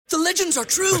The legends are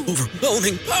true.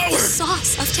 Overwhelming power!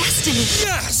 Sauce of destiny.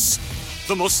 Yes!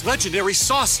 The most legendary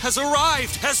sauce has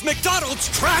arrived as McDonald's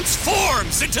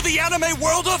transforms into the anime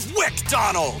world of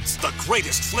WickDonald's. The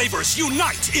greatest flavors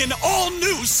unite in all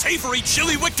new savory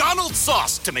chili McDonald's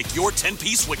sauce to make your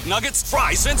 10-piece Wick Nuggets,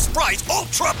 fries, and Sprite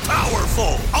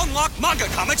ultra-powerful. Unlock manga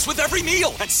comics with every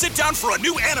meal and sit down for a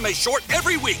new anime short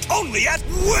every week only at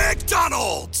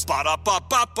WickDonald's.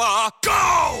 Ba-da-ba-ba-ba,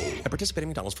 go! And participate in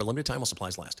McDonald's for a limited time while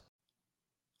supplies last.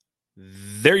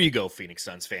 There you go, Phoenix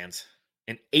Suns fans.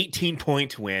 An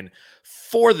 18-point win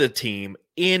for the team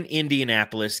in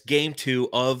Indianapolis, game 2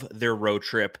 of their road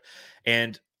trip.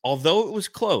 And although it was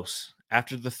close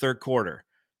after the third quarter,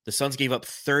 the Suns gave up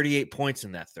 38 points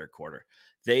in that third quarter.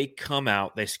 They come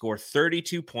out, they score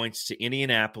 32 points to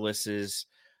Indianapolis's,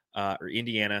 the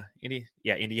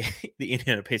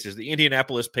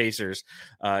Indianapolis Pacers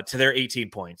to their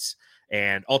 18 points.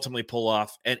 And ultimately pull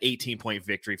off an 18-point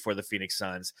victory for the Phoenix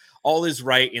Suns. All is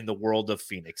right in the world of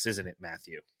Phoenix, isn't it,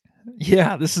 Matthew?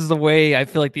 Yeah, this is the way I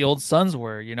feel like the old Suns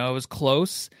were. You know, it was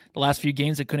close. The last few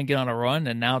games, they couldn't get on a run.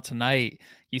 And now tonight,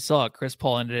 you saw it. Chris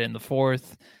Paul ended it in the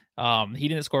fourth. He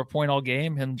didn't score a point all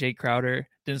game. Him, Jake Crowder,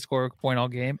 didn't score a point all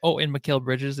game. Oh, and Mikal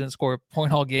Bridges didn't score a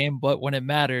point all game. But when it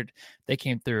mattered, they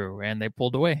came through and they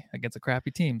pulled away against a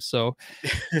crappy team. So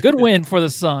good win for the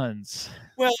Suns.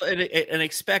 Well, an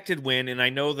expected win. And I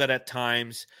know that at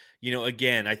times, you know,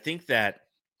 again, I think that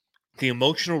the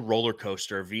emotional roller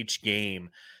coaster of each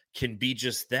game can be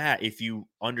just that. If you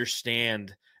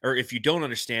understand, or if you don't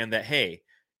understand that, hey,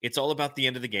 it's all about the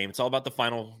end of the game. It's all about the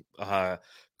final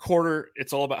quarter.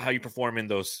 It's all about how you perform in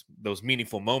those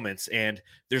meaningful moments. And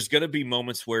there's going to be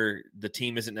moments where the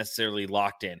team isn't necessarily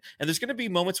locked in. And there's going to be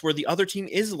moments where the other team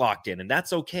is locked in, and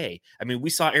that's okay. I mean, we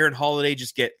saw Aaron Holiday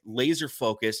just get laser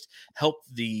focused, help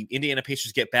the Indiana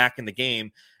Pacers get back in the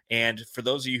game. And for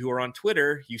those of you who are on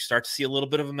Twitter, you start to see a little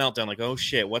bit of a meltdown, like, oh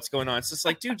shit, what's going on? It's just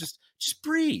like, dude, just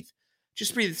breathe.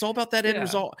 Just breathe. It's all about that end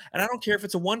result. And I don't care if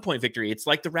it's a 1-point victory. It's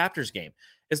like the Raptors game.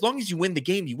 As long as you win the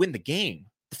game, you win the game.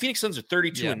 The Phoenix Suns are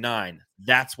 32-9.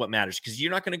 That's what matters, because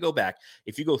you're not going to go back.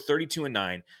 If you go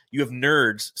 32-9, you have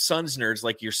nerds, Suns nerds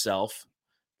like yourself,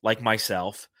 like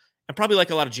myself, and probably like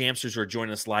a lot of Jamsters who are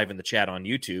joining us live in the chat on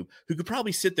YouTube, who could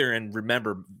probably sit there and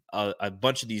remember a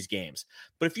bunch of these games.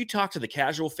 But if you talk to the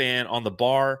casual fan on the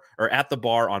bar or at the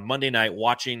bar on Monday night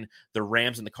watching the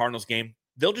Rams and the Cardinals game,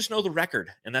 they'll just know the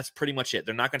record, and that's pretty much it.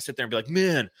 They're not going to sit there and be like,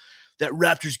 man, that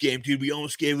Raptors game, dude, we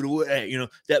almost gave it away. You know,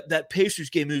 that Pacers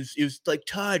game, it was like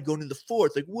tied going into the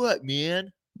fourth. Like, what,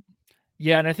 man?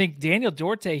 Yeah, and I think Daniel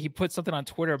Duarte, he put something on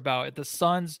Twitter about the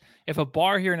Suns. If a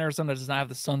bar here in Arizona does not have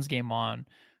the Suns game on,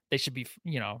 they should be,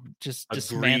 you know, just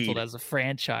dismantled as a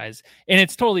franchise. And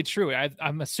it's totally true.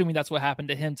 I'm assuming that's what happened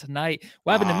to him tonight.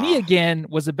 What happened to me again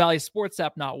was the Bally Sports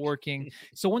app not working.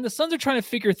 So when the Suns are trying to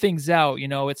figure things out, you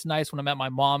know, it's nice when I'm at my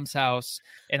mom's house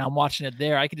and I'm watching it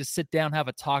there. I could just sit down, have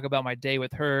a talk about my day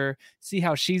with her, see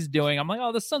how she's doing. I'm like,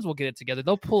 oh, the Suns will get it together.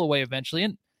 They'll pull away eventually.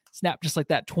 And snap just like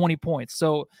that, 20 points.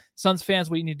 So Suns fans,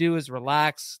 what you need to do is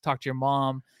relax, talk to your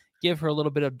mom, give her a little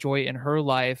bit of joy in her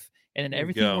life, and then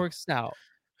everything works out.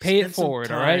 Pay it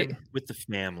forward, all right? With the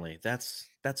family. That's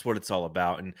what it's all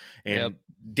about. And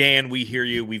Dan, we hear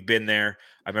you. We've been there.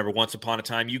 I remember once upon a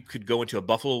time, you could go into a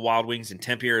Buffalo Wild Wings in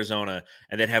Tempe, Arizona,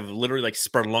 and they'd have literally like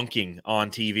spelunking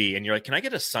on TV. And you're like, can I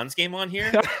get a Suns game on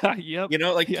here? Yep. You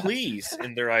know, like, please.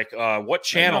 And they're like, what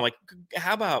channel? I'm like,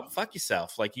 how about fuck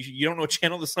yourself? Like, you don't know what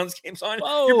channel the Suns game's on?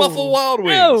 Whoa. You're Buffalo Wild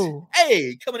Wings. Whoa.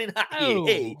 Hey, coming in hot. Whoa.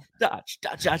 Hey, dodge.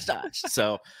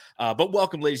 So, but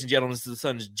welcome, ladies and gentlemen, to the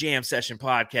Suns Jam Session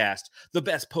Podcast, the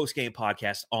best post-game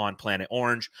podcast on planet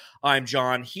Orange. I'm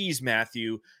John. He's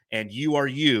Matthew. And you are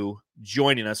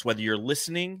joining us, whether you're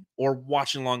listening or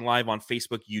watching along live on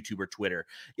Facebook, YouTube, or Twitter.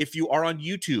 If you are on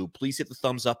YouTube, please hit the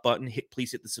thumbs up button.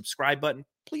 Please hit the subscribe button.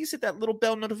 Please hit that little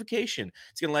bell notification.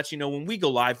 It's going to let you know when we go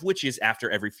live, which is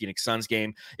after every Phoenix Suns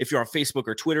game. If you're on Facebook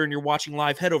or Twitter and you're watching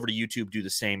live, head over to YouTube. Do the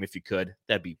same if you could.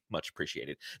 That'd be much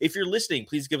appreciated. If you're listening,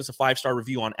 please give us a 5-star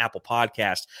review on Apple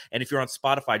Podcast. And if you're on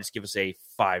Spotify, just give us a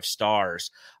 5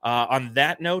 stars. On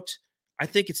that note, I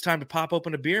think it's time to pop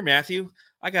open a beer, Matthew.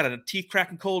 I got a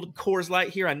teeth-cracking cold Coors Light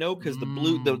here. I know because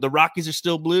the Rockies are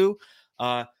still blue.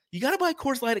 You got to buy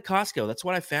Coors Light at Costco. That's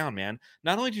what I found, man.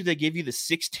 Not only do they give you the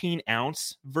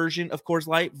 16-ounce version of Coors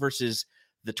Light versus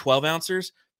the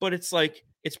 12-ouncers, but it's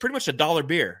pretty much $1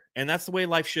 beer, and that's the way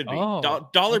life should be.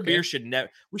 Dollar beer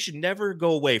we should never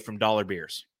go away from dollar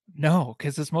beers. No,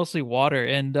 because it's mostly water.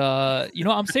 And,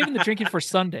 I'm saving the drinking for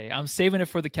Sunday. I'm saving it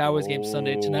for the Cowboys game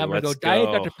Sunday. Tonight I'm going to go Diet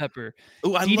Dr. Pepper.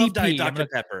 Oh, I love Diet Dr.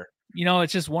 Pepper.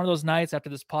 It's just one of those nights after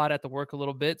this pod, I have to work a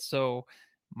little bit. So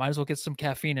Might as well get some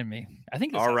caffeine in me. I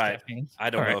think this All has right. caffeine. I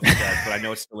don't know All if it does, but I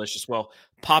know it's delicious. Well,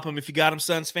 pop them if you got them,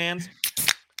 Suns fans.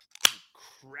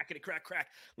 Crackety crack crack.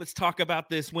 Let's talk about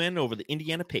this win over the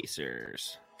Indiana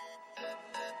Pacers.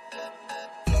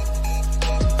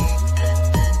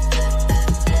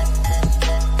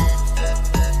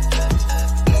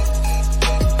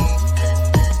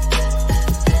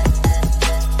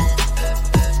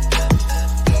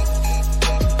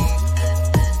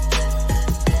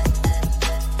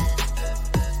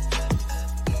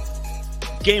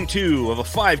 Game 2 of a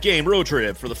 5-game road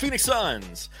trip for the Phoenix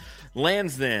Suns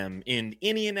lands them in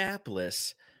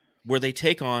Indianapolis, where they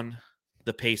take on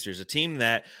the Pacers, a team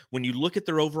that, when you look at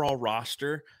their overall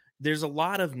roster, there's a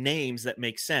lot of names that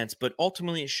make sense, but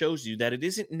ultimately it shows you that it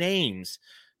isn't names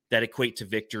that equate to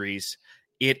victories.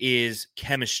 It is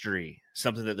chemistry,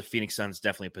 something that the Phoenix Suns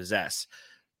definitely possess.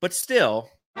 But still,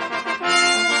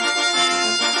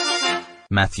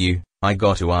 Matthew, I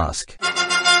got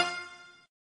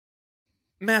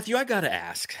to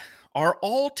ask, are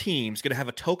all teams going to have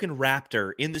a token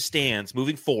Raptor in the stands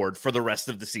moving forward for the rest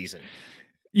of the season?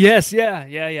 Yes, yeah.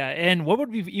 And what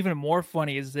would be even more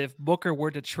funny is if Booker were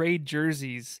to trade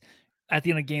jerseys at the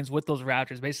end of games with those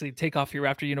Raptors. Basically, take off your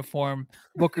Raptor uniform.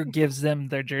 Booker gives them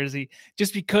their jersey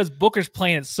just because Booker's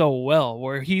playing it so well,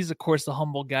 where he's, of course, the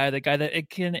humble guy, the guy that it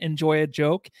can enjoy a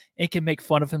joke and can make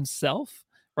fun of himself.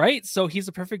 Right. So he's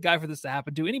a perfect guy for this to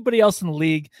happen to. Anybody else in the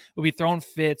league would be throwing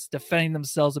fits, defending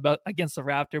themselves against the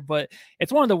Raptor. But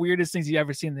it's one of the weirdest things you've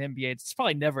ever seen in the NBA. It's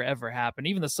probably never, ever happened.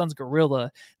 Even the Suns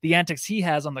gorilla, the antics he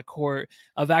has on the court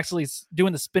of actually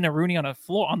doing the spin-a-rooney on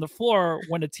the floor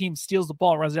when a team steals the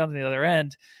ball and runs down to the other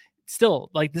end.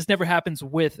 Still, like, this never happens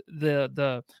with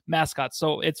the mascot.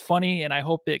 So it's funny, and I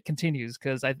hope it continues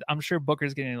because I'm sure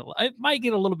Booker's it might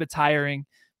get a little bit tiring,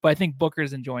 but I think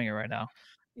Booker's enjoying it right now.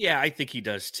 Yeah, I think he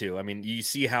does too. I mean, you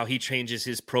see how he changes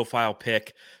his profile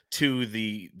pic to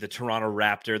the Toronto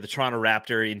Raptor. The Toronto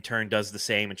Raptor in turn does the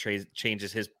same and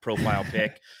changes his profile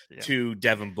pic to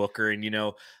Devin Booker. And,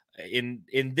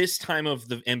 in this time of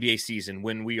the NBA season,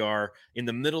 when we are in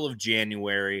the middle of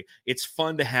January, it's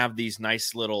fun to have these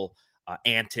nice little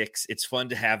antics. It's fun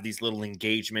to have these little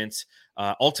engagements,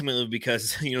 ultimately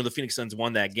because, the Phoenix Suns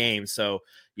won that game. So,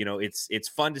 it's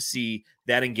fun to see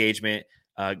that engagement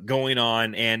going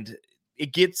on, and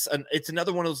it's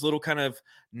another one of those little kind of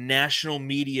national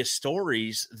media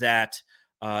stories that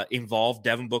involve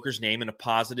Devin Booker's name in a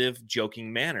positive,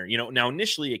 joking manner. Now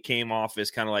initially it came off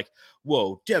as kind of like,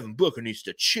 whoa, Devin Booker needs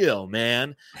to chill,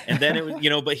 man. And then it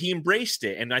was, but he embraced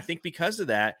it. And I think because of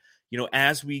that,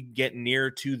 as we get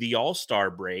near to the All-Star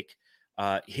break,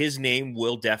 his name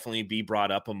will definitely be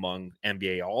brought up among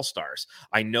NBA All-Stars.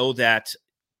 I know that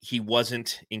he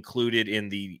wasn't included in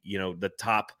the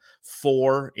top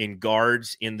 4 in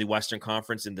guards in the Western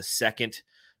Conference in the second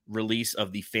release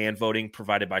of the fan voting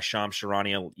provided by Shams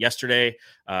Charania yesterday.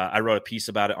 I wrote a piece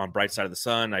about it on Bright Side of the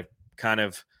Sun. I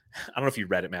don't know if you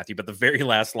read it, Matthew, but the very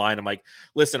last line, I'm like,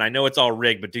 listen, I know it's all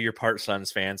rigged, but do your part,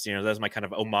 Suns fans. That's my kind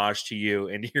of homage to you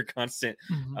and your constant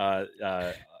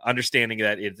understanding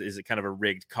that it is a kind of a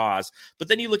rigged cause. But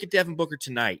then you look at Devin Booker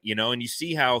tonight, and you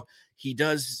see how he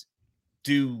does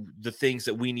do the things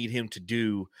that we need him to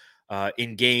do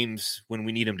in games when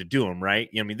we need him to do them, right?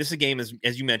 This is a game,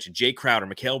 as you mentioned, Jay Crowder,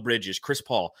 Mikal Bridges, Chris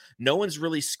Paul. No one's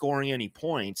really scoring any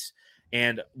points.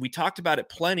 And we talked about it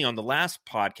plenty on the last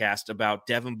podcast about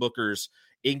Devin Booker's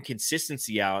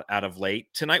inconsistency out of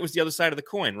late. Tonight was the other side of the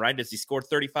coin, right? As he scored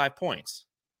 35 points.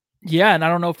 Yeah, and I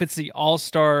don't know if it's the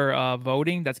All-Star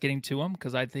voting that's getting to him,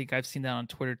 because I think I've seen that on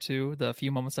Twitter too, the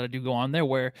few moments that I do go on there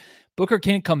where Booker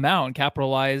can't come out and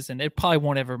capitalize, and it probably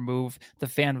won't ever move the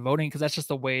fan voting because that's just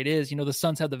the way it is. The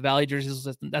Suns have the Valley jerseys.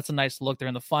 That's a nice look. They're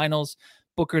in the finals.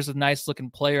 Booker's a nice-looking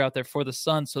player out there for the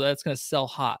Suns, so that's going to sell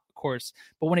hot, of course.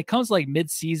 But when it comes to like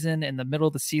mid-season, in the middle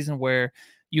of the season where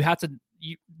you have to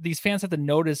these fans have to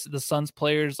notice the Suns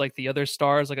players like the other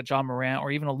stars, like a John Morant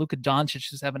or even a Luka Doncic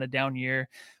who's having a down year,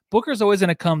 Booker's always going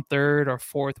to come third or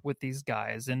fourth with these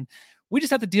guys. And we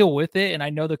just have to deal with it. And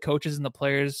I know the coaches and the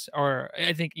players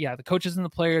the coaches and the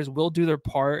players will do their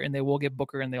part and they will get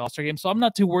Booker in the All-Star game. So I'm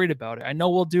not too worried about it. I know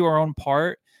we'll do our own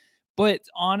part, but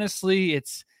honestly,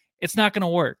 it's not going to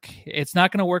work. It's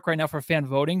not going to work right now for fan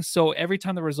voting. So every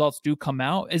time the results do come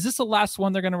out, is this the last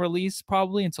one they're going to release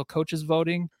probably until coaches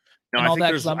voting? No, I think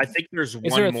there's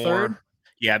one more. Third?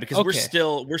 Yeah, because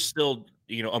we're still,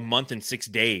 a month and 6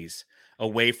 days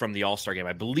away from the All-Star game.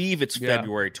 I believe it's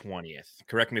February 20th.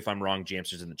 Correct me if I'm wrong,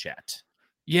 Jamster's in the chat.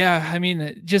 Yeah, I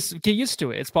mean, just get used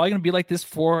to it. It's probably going to be like this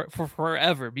for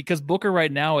forever because Booker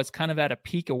right now is kind of at a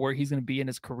peak of where he's going to be in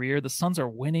his career. The Suns are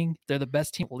winning; they're the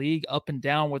best team in the league, up and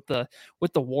down with the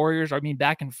Warriors. I mean,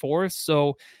 back and forth.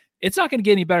 So it's not going to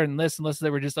get any better than this unless they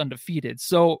were just undefeated.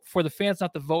 So for the fans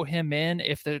not to vote him in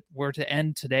if it were to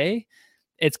end today,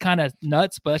 it's kind of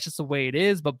nuts. But that's just the way it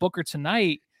is. But Booker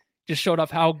tonight just showed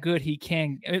off how good he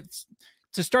can. It's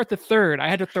to start the third. I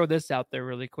had to throw this out there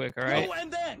really quick. All right. No,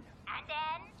 and then.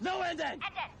 No, and then.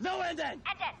 No, and then.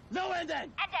 No, and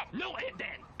then. No, and then.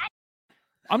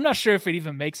 I'm not sure if it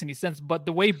even makes any sense, but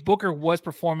the way Booker was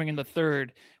performing in the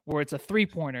third, where it's a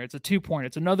 3-pointer, it's a 2-pointer,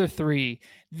 it's another 3,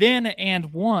 then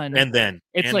and one, and then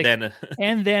it's and like then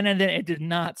and then it did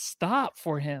not stop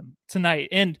for him tonight,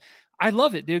 and I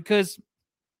love it, dude, because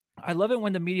I love it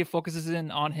when the media focuses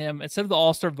in on him instead of the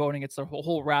All-Star voting. It's the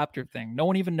whole Raptor thing. No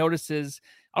one even notices.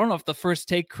 I don't know if the First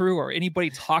Take crew or anybody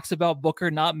talks about Booker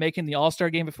not making the All-Star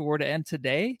game if it were to end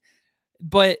today,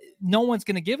 but no one's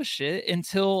going to give a shit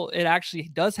until it actually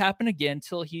does happen again,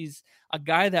 until he's a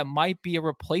guy that might be a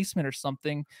replacement or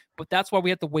something. But that's why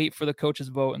we have to wait for the coaches'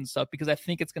 vote and stuff, because I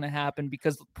think it's going to happen,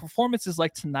 because performances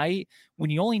like tonight, when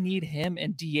you only need him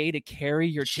and DA to carry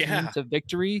your team to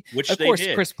victory, which of they course,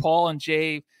 did. Chris Paul and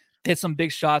Jay hit some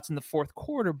big shots in the fourth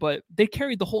quarter, but they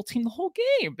carried the whole team the whole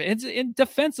game, and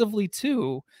defensively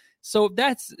too. So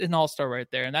that's an all-star right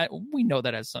there, and that we know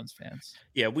that as Suns fans.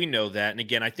 Yeah, we know that. And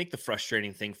again, I think the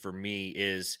frustrating thing for me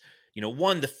is,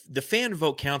 one, the fan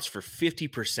vote counts for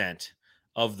 50%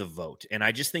 of the vote, and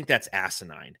I just think that's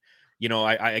asinine.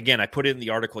 I put it in the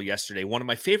article yesterday. One of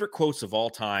my favorite quotes of all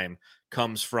time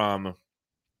comes from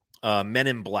Men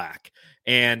in Black,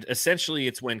 and essentially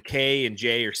it's when Kay and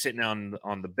Jay are sitting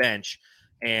on the bench,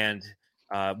 and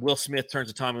Will Smith turns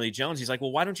to Tommy Lee Jones. He's like,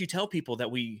 "Well, why don't you tell people that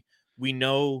we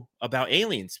know about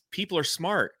aliens? People are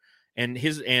smart." And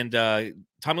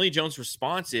Tommy Lee Jones'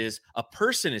 response is, "A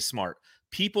person is smart.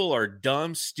 People are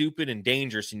dumb, stupid, and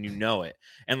dangerous, and you know it."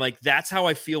 And like, that's how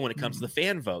I feel when it comes to the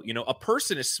fan vote. A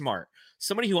person is smart.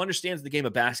 Somebody who understands the game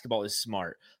of basketball is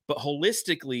smart. But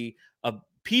holistically,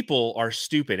 people are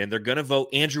stupid, and they're going to vote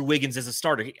Andrew Wiggins as a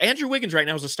starter. Andrew Wiggins right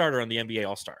now is a starter on the NBA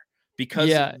All-Star because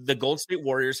the Golden State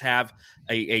Warriors have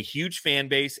a huge fan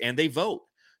base, and they vote.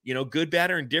 Good, bad,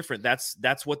 or indifferent.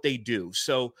 That's what they do.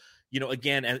 So,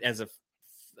 again, as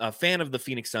a fan of the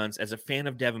Phoenix Suns, as a fan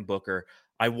of Devin Booker,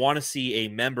 I want to see a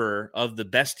member of the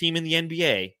best team in the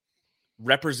NBA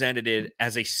represented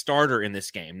as a starter in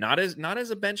this game, not as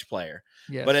a bench player,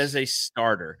 but as a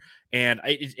starter. And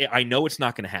I know it's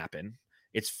not going to happen.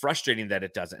 It's frustrating that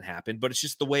it doesn't happen, but it's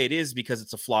just the way it is, because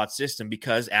it's a flawed system,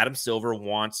 because Adam Silver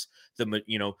wants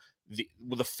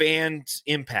the fans'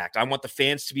 impact. I want the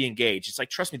fans to be engaged. It's like,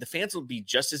 trust me, the fans will be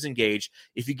just as engaged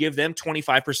if you give them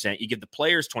 25%, you give the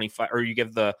players 25%, or you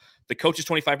give the coaches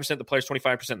 25%, the players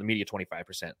 25%, the media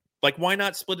 25%. Like, why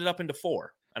not split it up into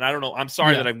 4? And I don't know. I'm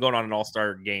sorry that I'm going on an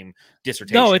all-star game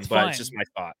dissertation, no, it's but fine. It's just my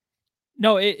thought.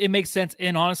 No, it makes sense.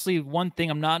 And honestly, one thing,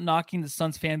 I'm not knocking the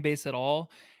Suns fan base at all.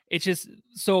 It's just,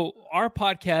 so our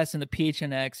podcast and the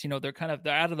PHNX,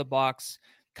 they're out of the box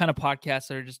kind of podcasts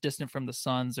that are just distant from the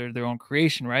Suns or their own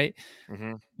creation, right?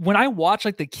 Mm-hmm. When I watch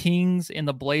like the Kings and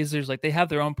the Blazers, like they have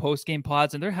their own post-game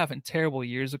pods, and they're having terrible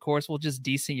years, of course. Well, just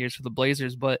decent years for the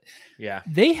Blazers, but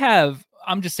they have,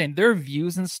 I'm just saying, their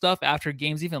views and stuff after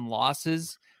games, even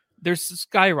losses, they're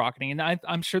skyrocketing. And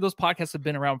I'm sure those podcasts have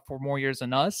been around for more years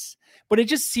than us, but it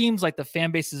just seems like the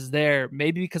fan base is there,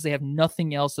 maybe because they have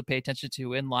nothing else to pay attention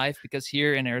to in life, because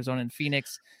here in Arizona and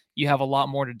Phoenix, you have a lot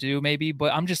more to do maybe.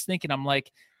 But I'm just thinking, I'm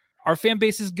like, our fan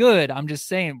base is good. I'm just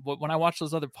saying, but when I watch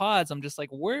those other pods, I'm just like,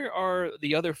 where are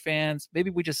the other fans?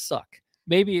 Maybe we just suck.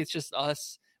 Maybe it's just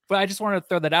us. But I just wanted to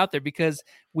throw that out there, because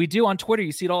we do on Twitter,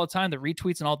 you see it all the time, the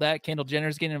retweets and all that. Kendall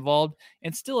Jenner's getting involved,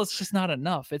 and still it's just not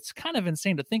enough. It's kind of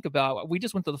insane to think about. We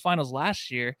just went to the finals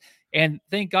last year, and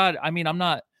thank God. I mean, I'm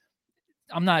not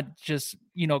just,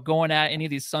 going at any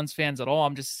of these Suns fans at all.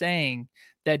 I'm just saying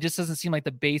that it just doesn't seem like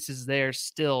the base is there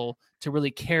still to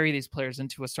really carry these players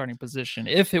into a starting position.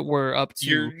 If it were up to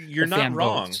you're not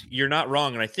wrong. Votes. You're not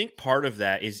wrong. And I think part of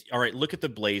that is, all right, look at the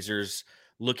Blazers,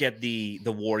 look at the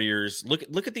Warriors,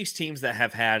 look at these teams that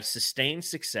have had sustained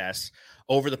success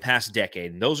over the past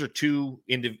decade. And those are two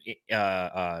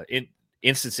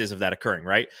instances of that occurring,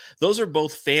 right? Those are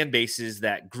both fan bases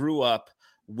that grew up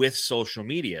with social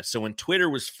media. So when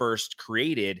Twitter was first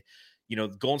created, the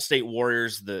Golden State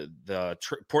Warriors, the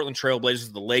Portland Trail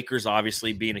Blazers, the Lakers,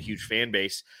 obviously being a huge fan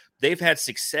base, they've had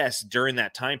success during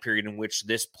that time period in which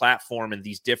this platform and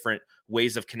these different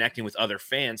ways of connecting with other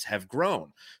fans have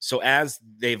grown. So as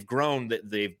they've grown,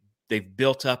 they've they've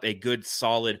built up a good,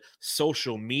 solid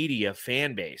social media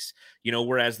fan base.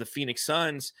 Whereas the Phoenix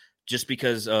Suns, just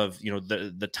because of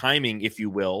the timing, if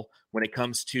you will, when it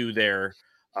comes to their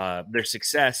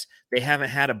success, they haven't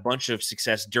had a bunch of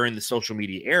success during the social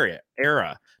media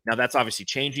era. Now that's obviously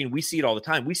changing. We see it all the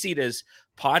time. We see it as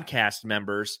podcast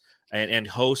members and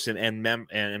hosts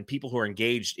and people who are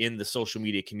engaged in the social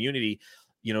media community.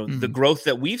 The growth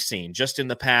that we've seen just in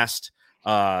the past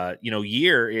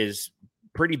year is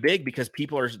pretty big because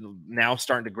people are now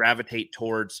starting to gravitate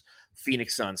towards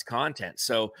Phoenix Suns content.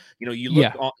 So, you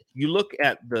look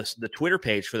at the Twitter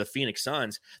page for the Phoenix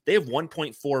Suns, they have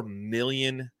 1.4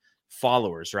 million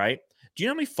followers, right? Do you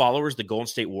know how many followers the Golden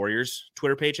State Warriors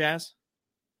Twitter page has?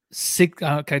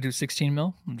 Can I do 16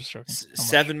 mil? I'm just joking.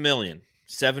 7 million.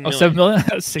 7 million. 7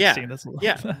 million? 16. Yeah. That's a lot.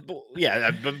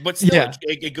 Yeah. But still,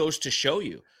 it goes to show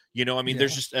you,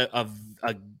 there's just a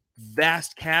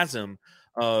vast chasm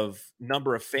of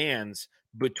number of fans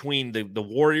between the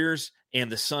Warriors and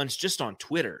the Suns just on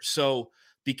Twitter. So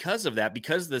because of that,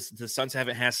 because the Suns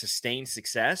haven't had sustained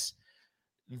success,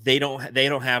 they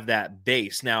don't have that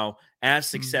base. Now, as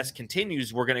success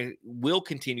continues, we'll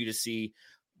continue to see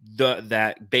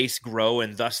that base grow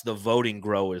and thus the voting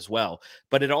grow as well.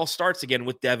 But it all starts again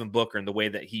with Devin Booker and the way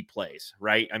that he plays,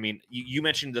 right? I mean, you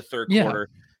mentioned the third quarter.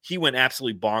 He went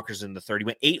absolutely bonkers in the third. He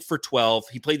went 8 for 12.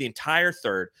 He played the entire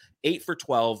third, 8 for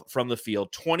 12 from the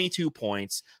field, 22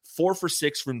 points, 4 for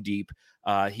 6 from deep.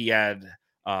 He had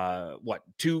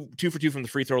 2 for 2 from the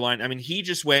free throw line. I mean, he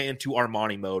just went into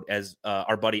Armani mode, as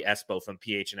our buddy Espo from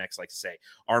PHNX likes to say.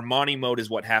 Armani mode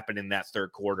is what happened in that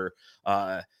third quarter.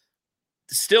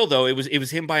 Still, though, it was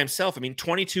him by himself. I mean,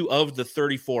 22 of the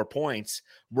 34 points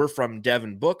were from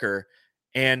Devin Booker,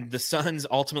 and the Suns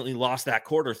ultimately lost that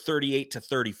quarter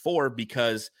 38-34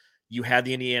 because you had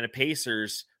the Indiana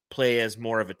Pacers play as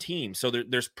more of a team. So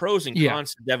there's pros and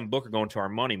cons to Devin Booker going to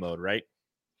Armani mode, right?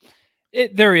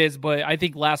 There is, but I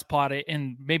think last pod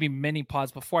and maybe many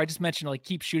pods before, I just mentioned like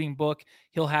keep shooting Book.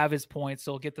 He'll have his points.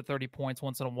 So he'll get the 30 points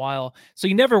once in a while. So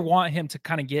you never want him to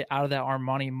kind of get out of that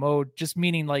Armani mode, just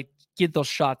meaning like get those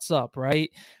shots up,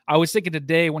 right? I was thinking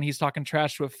today when he's talking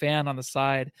trash to a fan on the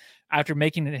side after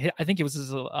making a hit, I think it was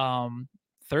his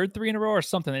third 3 in a row or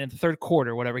something in the third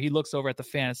quarter, whatever. He looks over at the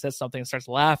fan and says something and starts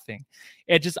laughing.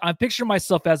 I'm picturing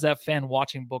myself as that fan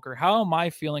watching Booker. How am I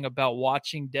feeling about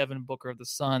watching Devin Booker of the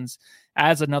Suns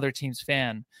as another team's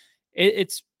fan?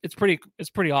 It's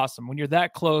pretty awesome when you're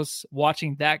that close,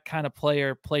 watching that kind of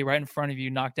player play right in front of you,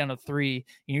 knock down a 3,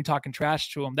 and you're talking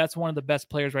trash to him. That's one of the best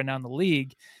players right now in the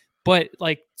league. But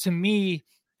like, to me,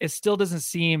 it still doesn't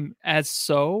seem as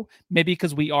so, maybe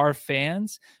because we are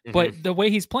fans, but the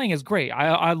way he's playing is great.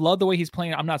 I love the way he's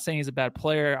playing. I'm not saying he's a bad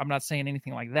player. I'm not saying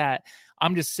anything like that.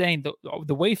 I'm just saying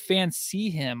the way fans see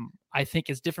him, I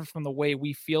think, is different from the way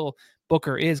we feel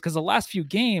Booker is. Because the last few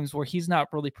games where he's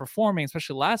not really performing,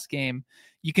 especially last game,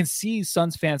 you can see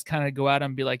Suns fans kind of go at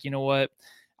him and be like, you know what?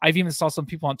 I've even saw some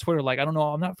people on Twitter like, I don't know,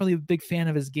 I'm not really a big fan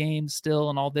of his game still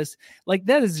and all this. Like,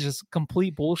 that is just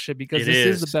complete bullshit because this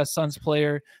is the best Suns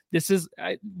player. This is,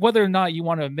 whether or not you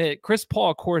want to admit, Chris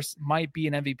Paul, of course, might be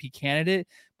an MVP candidate,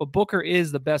 but Booker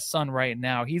is the best Sun right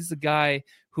now. He's the guy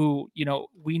who,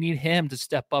 we need him to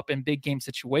step up in big game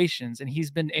situations, and he's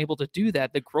been able to do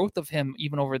that. The growth of him,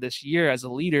 even over this year as a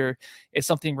leader, is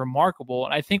something remarkable.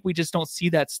 And I think we just don't see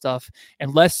that stuff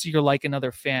unless you're like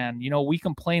another fan. We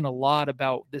complain a lot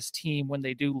about this team when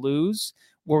they do lose,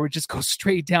 where we just go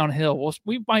straight downhill.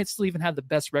 We might still even have the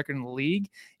best record in the league,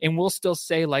 and we'll still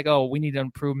say like, oh, we need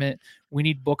improvement. We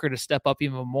need Booker to step up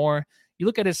even more. You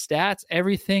look at his stats,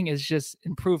 everything is just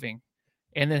improving.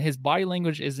 And then his body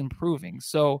language is improving.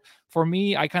 So for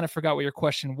me, I kind of forgot what your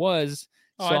question was.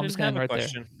 So I'm just going to right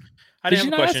there. I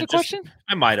didn't have a question.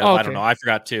 I might have. I don't know. I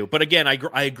forgot too. But again,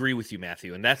 I agree with you,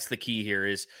 Matthew. And that's the key here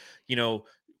is,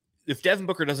 if Devin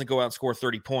Booker doesn't go out and score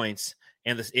 30 points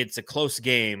and it's a close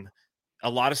game, a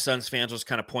lot of Suns fans will just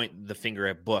kind of point the finger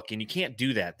at Book. And you can't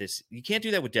do that. You can't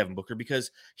do that with Devin Booker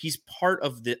because he's part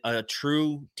of a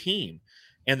true team.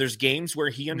 And there's games where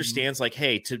he understands like,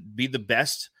 hey, to be the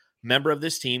best member of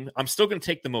this team, I'm still going to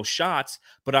take the most shots,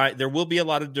 but there will be a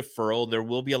lot of deferral. There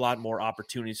will be a lot more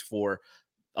opportunities for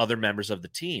other members of the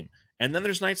team. And then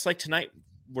there's nights like tonight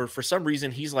where for some reason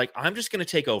he's like, I'm just going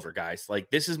to take over, guys. Like,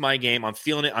 this is my game. I'm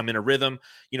feeling it. I'm in a rhythm.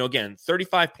 Again,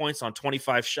 35 points on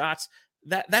 25 shots.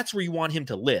 That's where you want him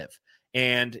to live.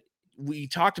 And we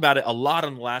talked about it a lot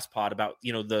on the last pod about,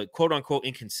 the quote unquote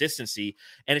inconsistency.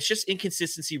 And it's just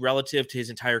inconsistency relative to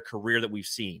his entire career that we've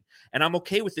seen. And I'm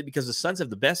okay with it because the Suns have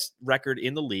the best record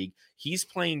in the league. He's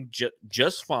playing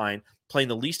just fine, playing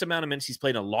the least amount of minutes he's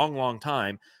played in a long, long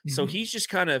time. So he's just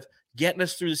kind of getting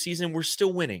us through the season. We're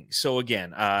still winning. So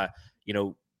again,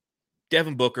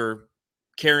 Devin Booker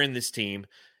carrying this team.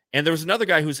 And there was another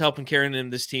guy who's helping carrying in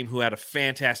this team who had a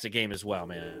fantastic game as well,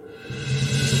 man.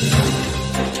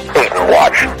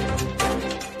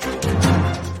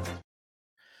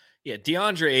 Yeah,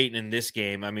 DeAndre Ayton in this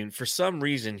game, I mean, for some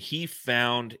reason, he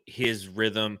found his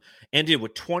rhythm, ended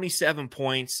with 27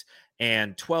 points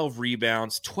and 12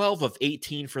 rebounds, 12 of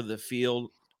 18 for the field,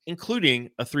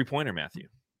 including a three-pointer, Matthew.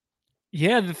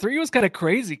 Yeah, the three was kind of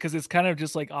crazy because it's kind of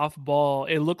just like off ball.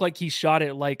 It looked like he shot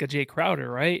it like a Jay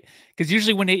Crowder, right? Because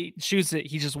usually when he shoots it,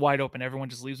 he's just wide open. Everyone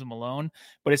just leaves him alone.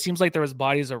 But it seems like there was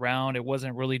bodies around. It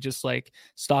wasn't really just like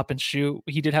stop and shoot.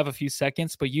 He did have a few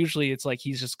seconds, but usually it's like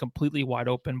he's just completely wide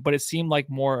open. But it seemed like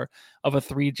more of a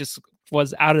three just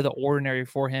was out of the ordinary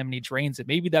for him, and he drains it.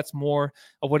 Maybe that's more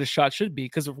of what a shot should be,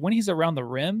 because when he's around the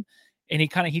rim, and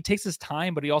he takes his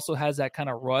time, but he also has that kind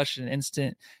of rush and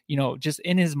instant, just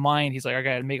in his mind, he's like, I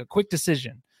got to make a quick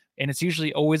decision. And it's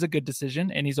usually always a good decision.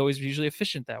 And he's always usually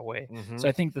efficient that way. Mm-hmm. So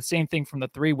I think the same thing from the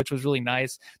three, which was really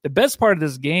nice. The best part of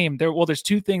this game, there's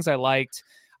two things I liked.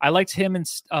 I liked him and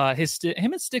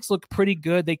him and Sticks look pretty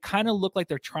good. They kind of look like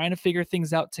they're trying to figure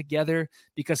things out together,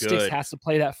 because Sticks has to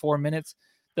play that 4 minutes,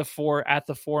 the 4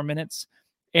 minutes.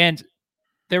 And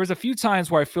there was a few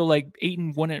times where I feel like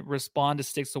Ayton wouldn't respond to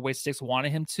Sticks the way Sticks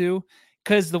wanted him to,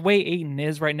 because the way Ayton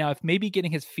is right now, if maybe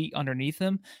getting his feet underneath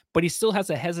him, but he still has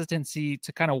a hesitancy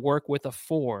to kind of work with a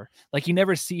 4. Like, you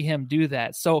never see him do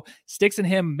that. So Sticks and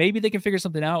him, maybe they can figure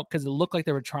something out, because it looked like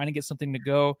they were trying to get something to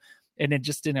go, and it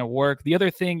just didn't work. The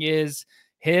other thing is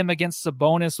him against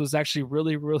Sabonis was actually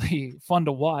really, really fun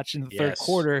to watch in the third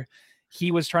quarter. He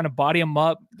was trying to body him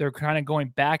up. They're kind of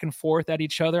going back and forth at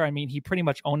each other. I mean, he pretty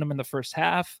much owned him in the first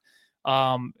half.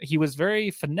 He was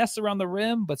very finesse around the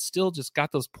rim, but still just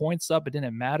got those points up. It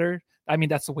didn't matter. I mean,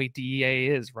 that's the way DEA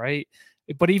is, right?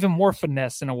 But even more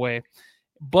finesse in a way.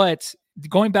 But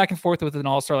going back and forth with an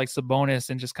all-star like Sabonis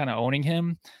and just kind of owning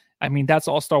him, I mean, that's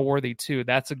all-star worthy too.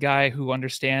 That's a guy who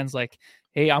understands, like,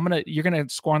 hey, you're going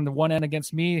to score on the one end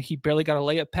against me. He barely got a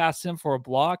layup past him for a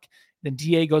block. Then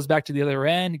DA goes back to the other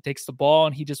end. He takes the ball,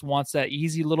 and he just wants that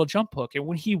easy little jump hook. And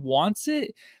when he wants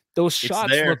it, those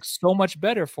shots look so much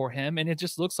better for him. And it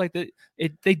just looks like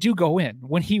they do go in.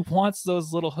 When he wants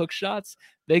those little hook shots,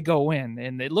 they go in.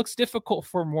 And it looks difficult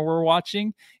from where we're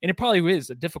watching. And it probably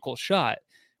is a difficult shot.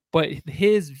 But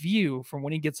his view from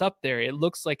when he gets up there, it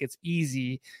looks like it's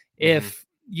easy if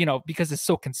because it's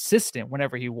so consistent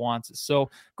whenever he wants it. So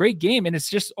great game. And it's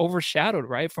just overshadowed,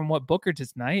 right, from what Booker did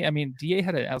tonight. I mean, DA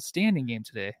had an outstanding game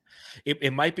today.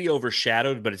 It might be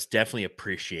overshadowed, but it's definitely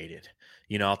appreciated.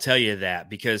 I'll tell you that,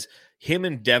 because him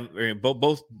and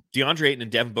both DeAndre Ayton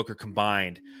and Devin Booker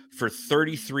combined for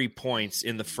 33 points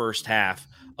in the first half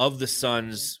of the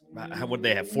Suns. What did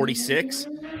they have? 46?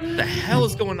 What the hell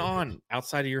is going on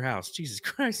outside of your house? Jesus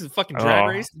Christ, it's a fucking drag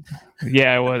race.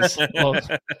 Yeah, it was. Well,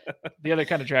 the other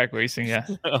kind of drag racing, yeah.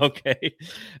 Okay.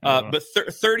 But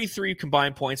 33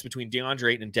 combined points between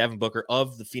DeAndre Ayton and Devin Booker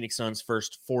of the Phoenix Suns'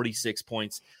 first 46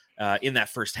 points in that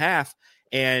first half.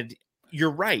 And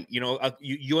you're right.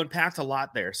 You unpacked a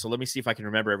lot there. So let me see if I can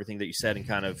remember everything that you said and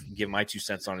kind of give my 2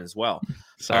 cents on it as well.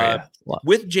 Sorry.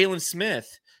 With Jalen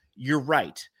Smith, you're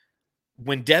right.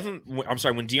 When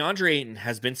DeAndre Ayton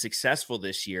has been successful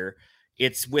this year,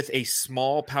 it's with a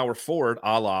small power forward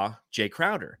a la Jay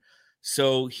Crowder.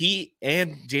 So he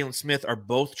and Jalen Smith are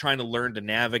both trying to learn to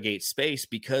navigate space,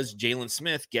 because Jalen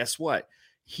Smith, guess what?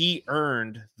 He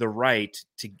earned the right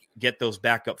to get those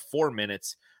backup 4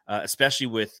 minutes, especially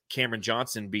with Cameron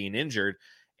Johnson being injured.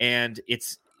 And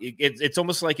it's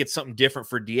almost like it's something different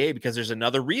for DA, because there's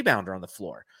another rebounder on the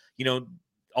floor.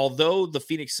 Although the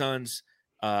Phoenix Suns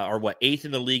are 8th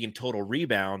in the league in total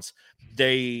rebounds,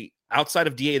 they, outside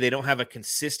of DA, they don't have a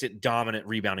consistent dominant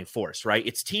rebounding force, right?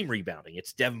 It's team rebounding.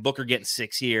 It's Devin Booker getting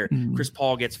 6 here. Chris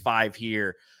Paul gets 5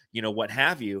 here, what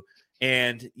have you.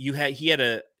 And he had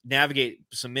to navigate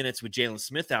some minutes with Jalen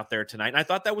Smith out there tonight. And I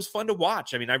thought that was fun to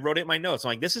watch. I mean, I wrote it in my notes. I'm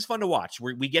like, this is fun to watch.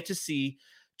 We get to see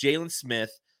Jalen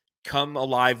Smith come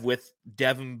alive with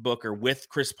Devin Booker, with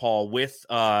Chris Paul, with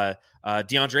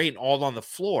DeAndre Ayton all on the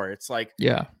floor. It's like,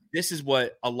 this is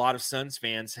what a lot of Suns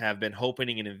fans have been hoping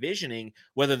and envisioning,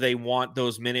 whether they want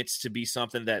those minutes to be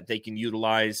something that they can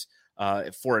utilize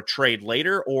for a trade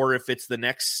later, or if it's the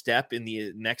next step in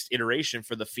the next iteration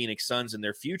for the Phoenix Suns in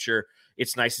their future.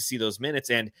 It's nice to see those minutes.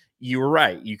 And you were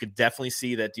right. You could definitely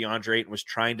see that DeAndre Ayton was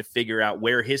trying to figure out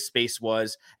where his space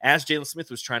was, as Jalen Smith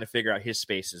was trying to figure out his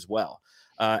space as well.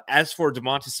 As for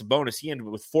Domantas Sabonis, he ended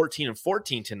with 14 and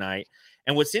 14 tonight.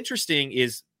 And what's interesting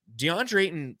is DeAndre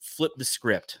Ayton flipped the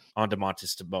script on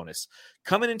Domantas Sabonis.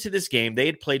 Coming into this game, they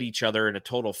had played each other in a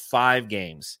total of 5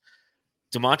 games.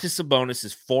 Domantas Sabonis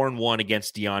is 4-1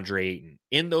 against DeAndre Ayton.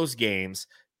 In those games,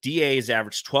 DA has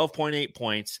averaged 12.8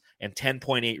 points and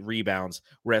 10.8 rebounds,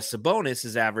 whereas Sabonis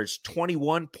has averaged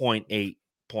 21.8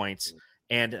 points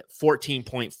and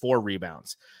 14.4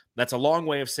 rebounds. That's a long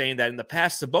way of saying that in the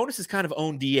past, Sabonis has kind of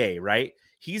owned DA, right?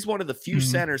 He's one of the few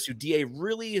centers who DA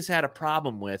really has had a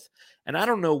problem with. And I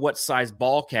don't know what size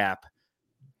ball cap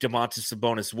Domantas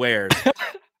Sabonis wears,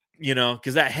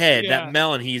 because that head, that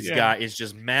melon he's got is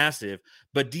just massive.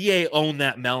 But DA owned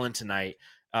that melon tonight.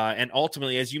 And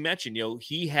ultimately, as you mentioned,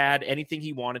 he had anything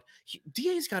he wanted.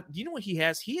 DA's got, what he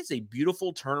has? He has a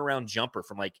beautiful turnaround jumper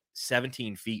from like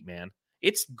 17 feet, man.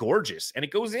 It's gorgeous. And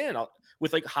it goes in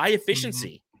with like high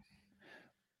efficiency.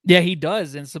 Yeah, he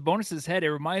does. And Sabonis's head,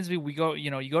 it reminds me, you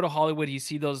go to Hollywood, you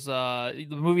see those the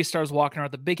movie stars walking around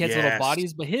with the big heads, little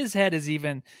bodies, but his head is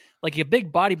even like a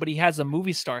big body, but he has a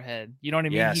movie star head. You know what I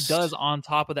mean? Yes. He does on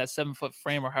top of that 7-foot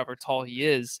frame or however tall he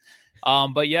is.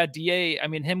 But yeah, DA, I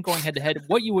mean, him going head to head,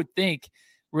 what you would think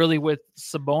really with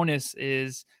Sabonis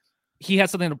is he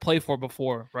had something to play for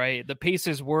before, right? The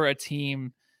Pacers were a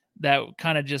team that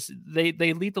kind of just, they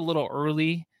lead a little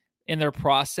early in their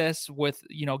process with,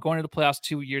 going to the playoffs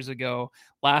 2 years ago,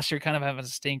 last year kind of having a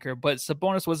stinker, but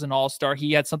Sabonis was an all-star.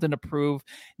 He had something to prove.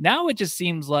 Now it just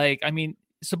seems like, I mean,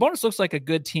 Sabonis looks like a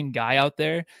good team guy out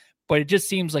there, but it just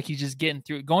seems like he's just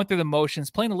going through the motions,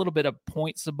 playing a little bit of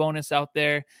point Sabonis out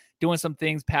there, doing some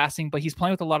things, passing, but he's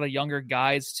playing with a lot of younger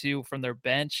guys too from their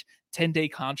bench, 10-day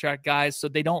contract guys. So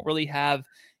they don't really have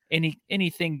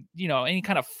anything, any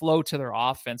kind of flow to their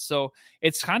offense. So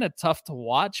it's kind of tough to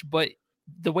watch, but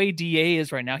the way DA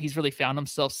is right now, he's really found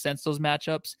himself since those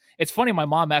matchups. It's funny. My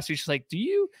mom asked me, she's like,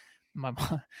 do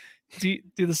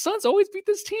the Suns always beat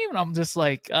this team? And I'm just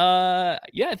like, yeah,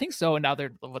 I think so. And now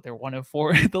they're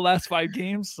 1-4 the last 5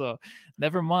 games. So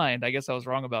never mind. I guess I was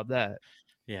wrong about that.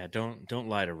 Yeah, don't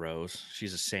lie to Rose.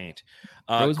 She's a saint.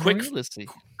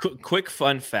 Quick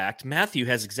fun fact: Matthew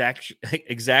has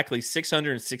exactly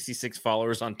 666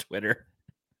 followers on Twitter.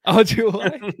 Oh, do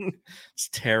I? It's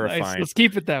terrifying. Nice. Let's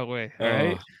keep it that way. All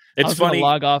right. It's funny.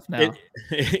 Log off now.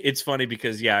 It's funny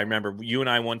because I remember you and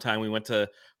I one time we went to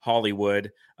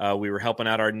Hollywood. We were helping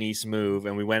out our niece move,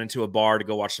 and we went into a bar to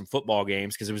go watch some football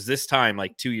games because it was this time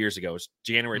like 2 years ago. It was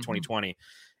January 2020.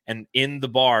 And in the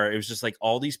bar, it was just like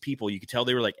all these people. You could tell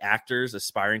they were like actors,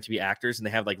 aspiring to be actors, and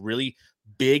they have like really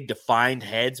big, defined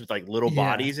heads with like little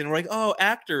bodies. And we're like, oh,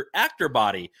 actor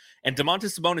body. And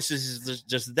Domantas Sabonis is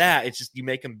just that. It's just you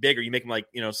make him bigger. You make him like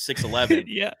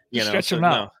 6'11". Stretch him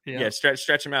out.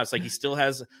 Stretch him out. It's like he still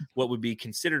has what would be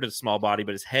considered a small body,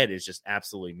 but his head is just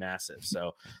absolutely massive.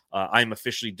 So I'm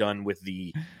officially done with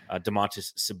the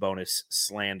Domantas Sabonis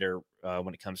slander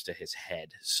when it comes to his head.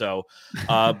 So.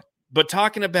 But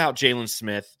talking about Jalen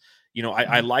Smith,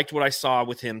 I liked what I saw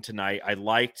with him tonight. I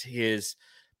liked his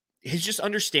just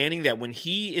understanding that when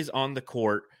he is on the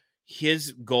court,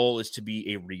 his goal is to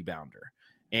be a rebounder.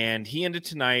 And he ended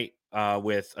tonight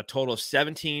with a total of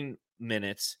 17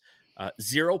 minutes,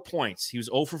 0 points. He was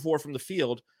 0 for 4 from the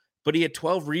field, but he had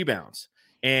 12 rebounds.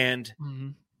 And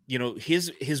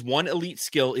his one elite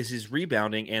skill is his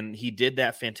rebounding, and he did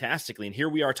that fantastically. And here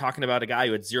we are talking about a guy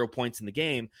who had 0 points in the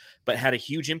game, but had a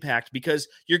huge impact because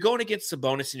you're going against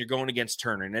Sabonis and you're going against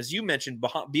Turner. And as you mentioned,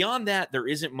 beyond that, there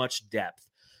isn't much depth.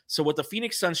 So what the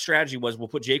Phoenix Suns strategy was, we'll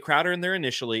put Jay Crowder in there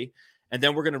initially, and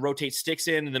then we're going to rotate Sticks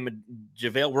in, and then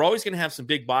JaVale. We're always going to have some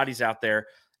big bodies out there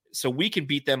so we can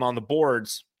beat them on the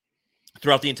boards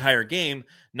throughout the entire game,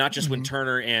 not just when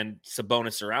Turner and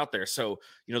Sabonis are out there. So,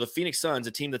 the Phoenix Suns,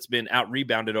 a team that's been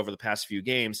out-rebounded over the past few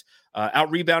games,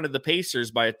 out-rebounded the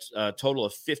Pacers by a total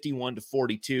of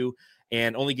 51-42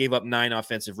 and only gave up 9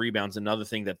 offensive rebounds. Another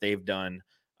thing that they've done,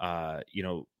 the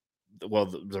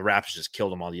Raptors just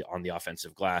killed them on the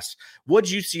offensive glass. What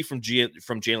did you see from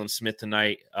Jalen Smith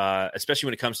tonight, especially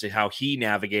when it comes to how he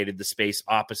navigated the space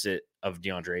opposite of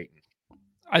DeAndre Ayton?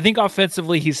 I think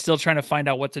offensively, he's still trying to find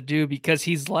out what to do because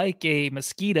he's like a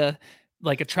mosquito,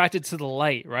 like attracted to the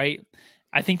light, right?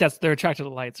 I think they're attracted to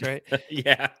the lights, right?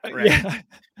 Yeah. Right. Yeah.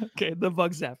 Okay. The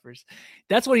bug zappers.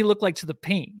 That's what he looked like to the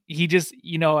paint. He just,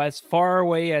 as far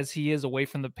away as he is away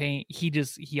from the paint,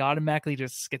 he automatically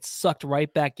just gets sucked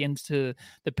right back into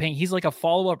the paint. He's like a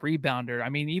follow-up rebounder. I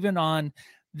mean, even on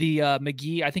the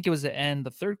McGee, I think it was the end,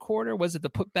 the third quarter. Was it the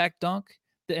putback dunk?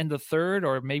 The end of the third,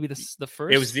 or maybe the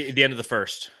first? It was the end of the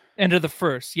first. End of the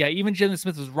first. Yeah, even Jalen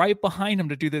Smith was right behind him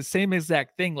to do the same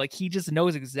exact thing. Like, he just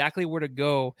knows exactly where to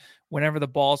go whenever the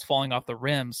ball's falling off the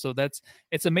rim. So it's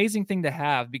an amazing thing to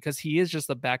have, because he is just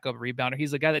a backup rebounder.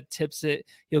 He's a guy that tips it.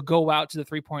 He'll go out to the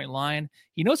 3-point line.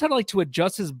 He knows how to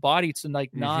adjust his body to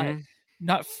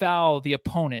not foul the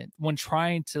opponent when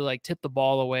trying to tip the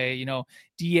ball away.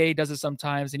 DA does it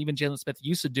sometimes, and even Jalen Smith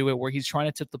used to do it, where he's trying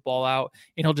to tip the ball out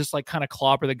and he'll just kind of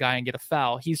clobber the guy and get a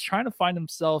foul. He's trying to find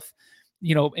himself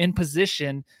in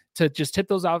position to just tip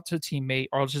those out to a teammate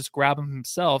or just grab them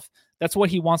himself. That's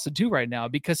what he wants to do right now,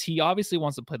 because he obviously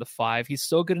wants to play the 5. He's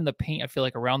so good in the paint, I feel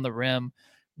like, around the rim,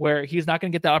 where he's not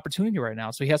going to get that opportunity right now.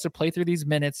 So he has to play through these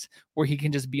minutes where he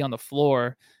can just be on the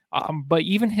floor. But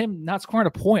even him not scoring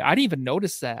a point, I didn't even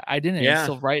notice that. I didn't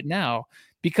until right now,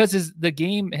 because the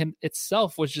game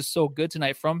itself was just so good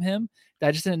tonight from him that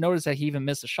I just didn't notice that he even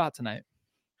missed a shot tonight.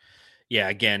 Yeah,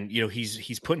 again,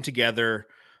 he's putting together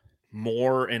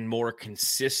more and more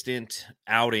consistent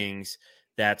outings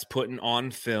that's putting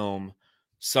on film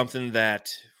something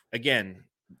that, again,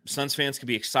 Suns fans can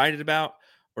be excited about,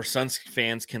 or Suns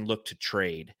fans can look to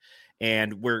trade.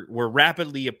 And we're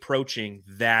rapidly approaching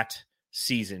that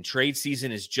season. Trade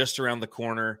season is just around the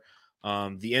corner.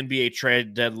 The NBA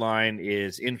trade deadline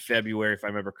is in February, if I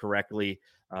remember correctly.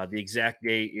 The exact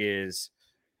date is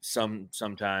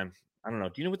sometime. I don't know.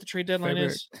 Do you know what the trade deadline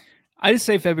is? I just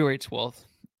say February 12th.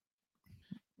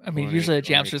 I mean, usually the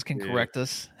Jamsters can correct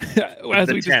us as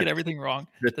we just get everything wrong.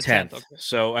 The 10th. Okay.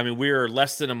 So, I mean, we're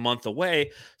less than a month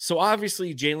away. So,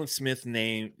 obviously, Jalen Smith's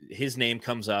name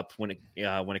comes up when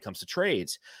it comes to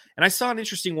trades. And I saw an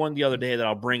interesting one the other day that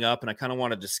I'll bring up, and I kind of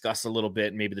want to discuss a little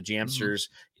bit. Maybe the Jamsters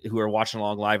who are watching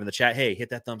along live in the chat, hey,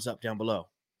 hit that thumbs up down below.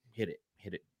 Hit it.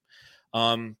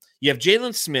 You have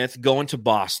Jalen Smith going to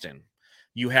Boston.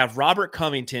 You have Robert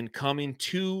Covington coming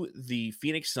to the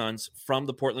Phoenix Suns from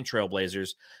the Portland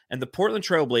Trailblazers, and the Portland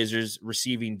Trailblazers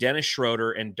receiving Dennis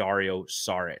Schroeder and Dario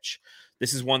Saric.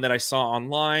 This is one that I saw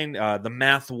online. The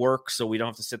math works, so we don't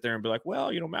have to sit there and be like,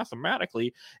 well,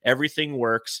 mathematically, everything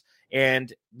works.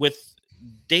 And with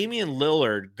Damian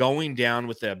Lillard going down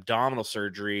with the abdominal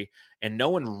surgery and no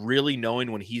one really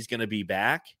knowing when he's going to be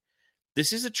back,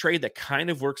 this is a trade that kind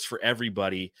of works for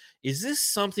everybody. Is this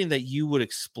something that you would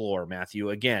explore, Matthew?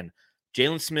 Again,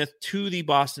 Jalen Smith to the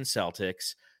Boston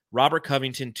Celtics, Robert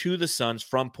Covington to the Suns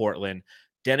from Portland,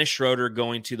 Dennis Schroeder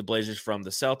going to the Blazers from the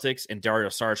Celtics, and Dario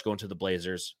Saric going to the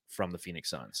Blazers from the Phoenix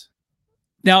Suns.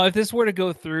 Now, if this were to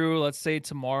go through, let's say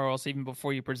tomorrow, so even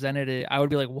before you presented it, I would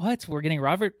be like, what? We're getting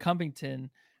Robert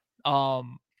Covington,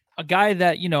 a guy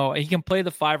that, he can play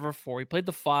the 5 or 4. He played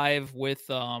the 5 with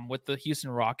the Houston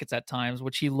Rockets at times,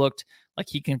 which he looked like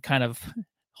he can kind of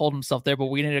hold himself there. But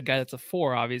we need a guy that's a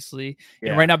 4, obviously. Yeah.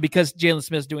 And right now, because Jalen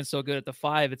Smith's doing so good at the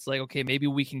 5, it's like, okay, maybe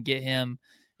we can get him,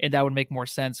 and that would make more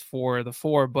sense for the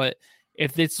 4. But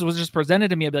if this was just presented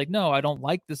to me, I'd be like, no, I don't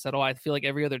like this at all. I feel like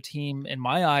every other team in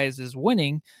my eyes is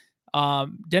winning.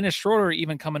 Dennis Schroeder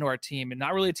even coming to our team, and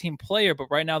not really a team player, but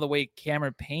right now the way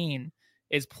Cameron Payne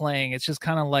is playing, it's just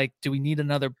kind of like, do we need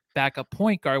another backup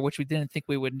point guard, which we didn't think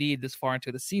we would need this far into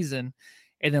the season,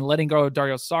 and then letting go of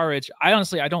Dario Saric?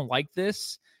 I don't like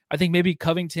this. I think maybe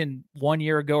Covington 1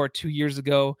 year ago or 2 years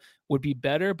ago would be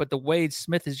better, but the way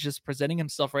Smith is just presenting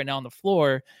himself right now on the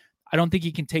floor, I don't think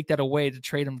he can take that away to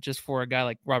trade him just for a guy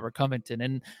like Robert Covington.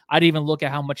 And I'd even look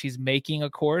at how much he's making,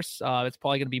 of course. It's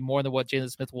probably going to be more than what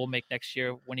Jalen Smith will make next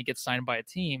year when he gets signed by a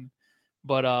team.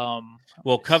 But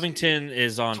Covington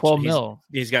is on 12 mil.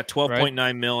 He's got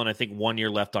 12.9 mil, and I think 1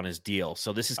 year left on his deal.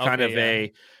 So this is kind of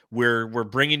we're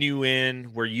bringing you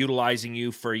in, we're utilizing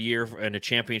you for a year in a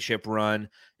championship run,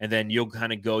 and then you'll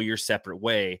kind of go your separate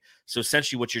way. So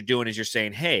essentially what you're doing is you're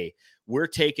saying, hey, we're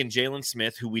taking Jalen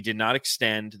Smith, who we did not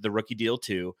extend the rookie deal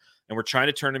to, and we're trying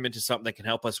to turn him into something that can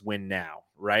help us win now,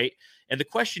 right? And the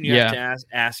question you have to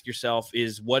ask yourself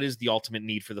is, what is the ultimate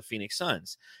need for the Phoenix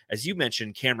Suns? As you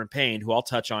mentioned, Cameron Payne, who I'll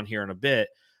touch on here in a bit,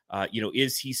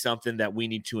 is he something that we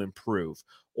need to improve?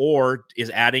 Or is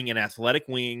adding an athletic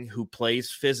wing who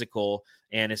plays physical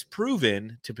and is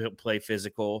proven to play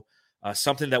physical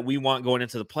something that we want going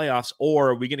into the playoffs? Or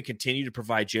are we going to continue to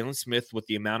provide Jalen Smith with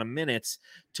the amount of minutes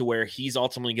to where he's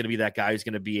ultimately going to be that guy who's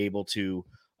going to be able to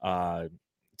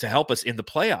help us in the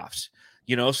playoffs?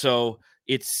 So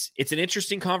it's an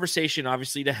interesting conversation,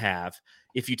 obviously, to have.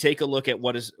 If you take a look at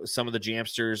what is some of the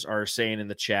Jamsters are saying in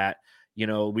the chat,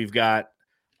 we've got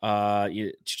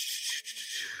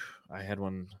I had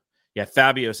one. Yeah,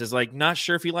 Fabio says, not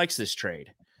sure if he likes this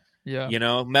trade. Yeah.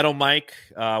 Metal Mike,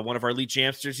 one of our elite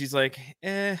Jamsters, he's like,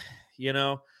 And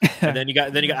then you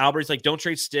got Albert. He's like, don't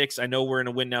trade Sticks. I know we're in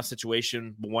a win now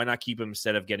situation, but why not keep him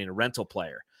instead of getting a rental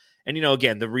player? And,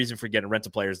 again, the reason for getting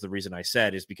rental players, the reason I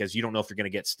said, is because you don't know if you're going to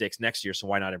get Sticks next year. So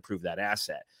why not improve that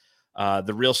asset?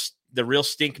 The real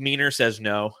stink meaner says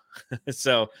no.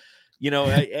 So,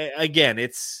 again,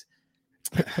 it's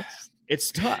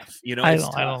tough. I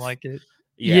don't like it.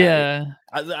 Yeah.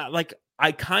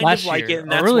 I kind Last of like year, it,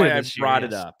 and that's earlier why I this year, brought it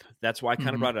yes. up. That's why I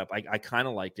kind of brought it up. I kind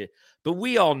of liked it. But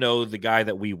we all know the guy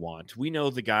that we want. We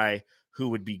know the guy who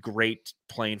would be great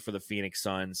playing for the Phoenix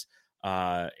Suns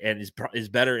and is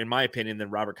better, in my opinion,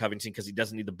 than Robert Covington because he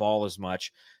doesn't need the ball as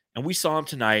much. And we saw him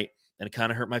tonight, and it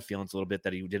kind of hurt my feelings a little bit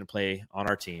that he didn't play on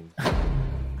our team.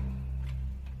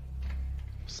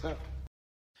 What's up?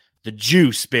 The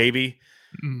Juice, baby.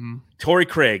 Mm-hmm. Torrey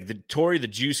Craig, the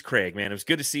Juice Craig, man. It was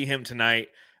good to see him tonight.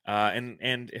 And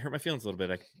it hurt my feelings a little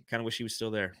bit. I kind of wish he was still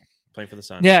there playing for the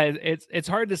Suns. Yeah, it's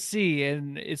hard to see,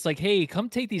 and it's like, hey, come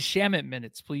take these Shamet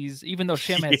minutes, please. Even though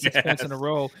Shamet had 6 points in a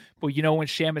row, but when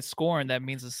Shamet's scoring, that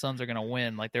means the Suns are gonna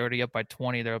win. Like they're already up by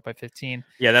 20, they're up by 15.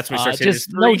 Yeah, that's when he starts hitting his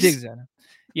just no threes. digs at him.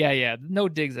 Yeah, no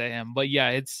digs at him. But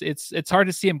yeah, it's hard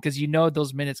to see him because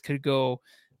those minutes could go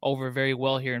over very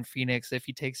well here in Phoenix if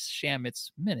he takes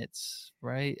Shamet's minutes,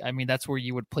 right? I mean, that's where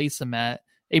you would place him at.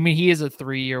 I mean, he is a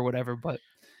 3 or whatever, but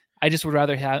I just would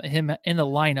rather have him in the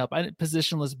lineup.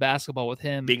 Positionless basketball with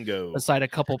him. Bingo. Beside a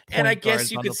couple point and I guess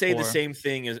guards you on could the say floor. the same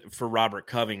thing as for Robert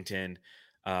Covington.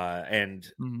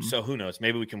 So who knows?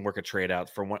 Maybe we can work a trade out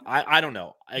for one. I don't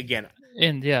know. Again.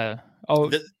 And yeah.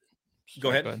 Oh, go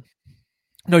ahead.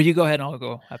 No, you go ahead and I'll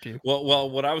go after you. Well,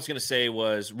 what I was going to say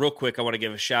was real quick. I want to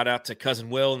give a shout out to Cousin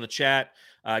Will in the chat.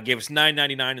 Gave us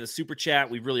 $9.99 in the super chat.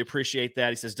 We really appreciate that.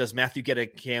 He says, "Does Matthew get a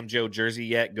Cam Joe jersey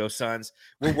yet? Go Suns!"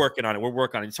 We're working on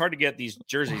it. It's hard to get these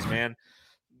jerseys, man.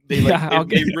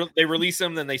 They release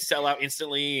them, then they sell out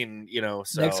instantly, and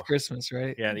so next Christmas,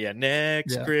 right? Yeah.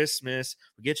 Next Christmas,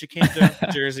 we'll get you Cam Joe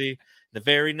jersey. The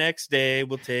very next day,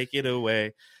 we'll take it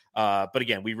away. But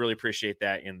again, we really appreciate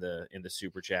that in the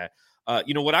super chat.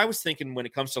 What I was thinking when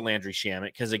it comes to Landry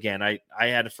Shamet, because again, I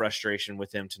had a frustration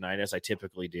with him tonight, as I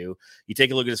typically do. You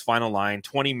take a look at his final line,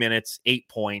 20 minutes, 8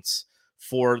 points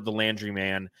for the Landry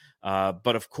man.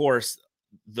 But of course,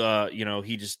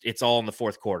 it's all in the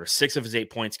fourth quarter. 6 of his 8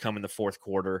 points come in the fourth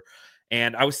quarter.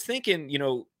 And I was thinking,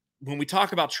 when we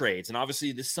talk about trades, and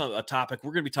obviously this is a topic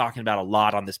we're going to be talking about a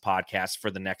lot on this podcast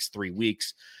for the next 3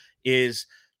 weeks, is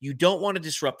you don't want to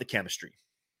disrupt the chemistry.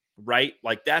 Right?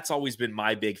 Like that's always been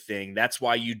my big thing. That's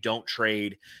why you don't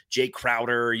trade Jay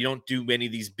Crowder. You don't do many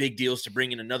of these big deals to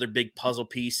bring in another big puzzle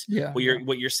piece. Yeah. What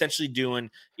you're essentially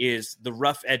doing is the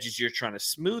rough edges, you're trying to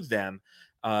smooth them.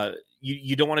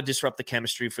 You don't want to disrupt the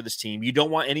chemistry for this team. You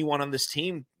don't want anyone on this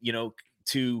team,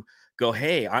 to go,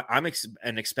 hey, I'm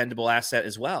an expendable asset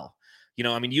as well.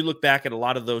 You look back at a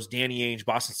lot of those Danny Ainge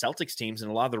Boston Celtics teams, and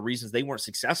a lot of the reasons they weren't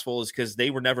successful is because they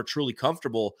were never truly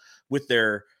comfortable with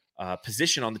their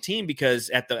position on the team,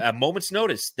 because at a moment's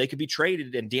notice they could be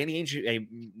traded, and Danny Ainge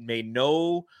made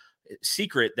no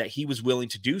secret that he was willing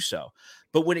to do so.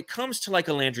 But when it comes to like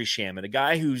a Landry Shamet, a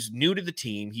guy who's new to the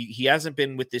team, he hasn't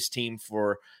been with this team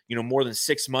for more than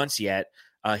 6 months yet.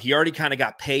 He already kind of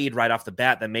got paid right off the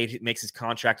bat. That makes his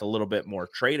contract a little bit more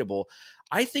tradable.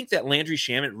 I think that Landry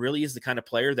Shamet really is the kind of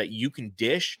player that you can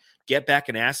dish, get back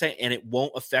an asset, and it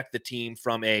won't affect the team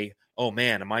from oh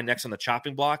man, am I next on the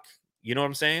chopping block? You know what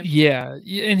I'm saying? Yeah,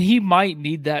 and he might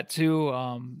need that too,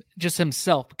 just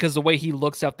himself, because the way he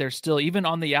looks out there still, even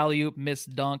on the alley-oop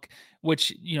missed dunk,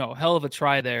 which, hell of a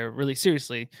try there, really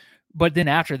seriously. But then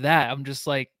after that, I'm just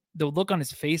like, the look on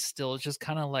his face still is just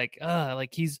kind of like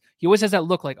he always has that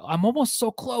look like, I'm almost so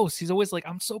close. He's always like,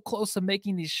 I'm so close to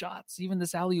making these shots, even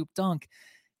this alley-oop dunk.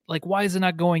 Like, why is it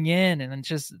not going in? And it's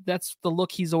just, that's the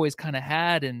look he's always kind of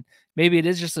had. And maybe it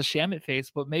is just a Shamet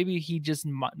face, but maybe he just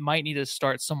might need to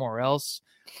start somewhere else.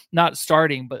 Not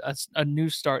starting, but a new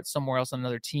start somewhere else on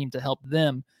another team to help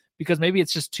them, because maybe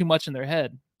it's just too much in their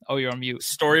head. Oh, you're on mute.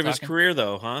 Story of his career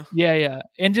though, huh? Yeah.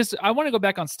 And just, I want to go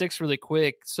back on Sticks really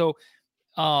quick. So,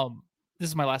 this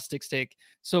is my last Sticks take.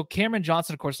 So Cameron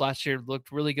Johnson, of course, last year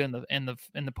looked really good in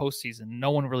the postseason.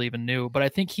 No one really even knew, but I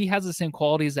think he has the same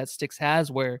qualities that Sticks has,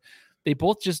 where they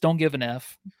both just don't give an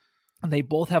F. And they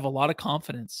both have a lot of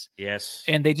confidence. Yes.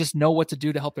 And they just know what to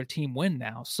do to help their team win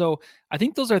now. So I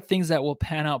think those are things that will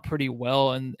pan out pretty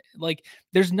well. And like,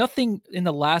 there's nothing in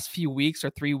the last few weeks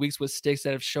or 3 weeks with Sticks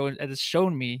that has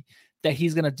shown me that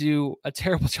he's going to do a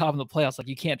terrible job in the playoffs. Like,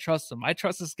 you can't trust him. I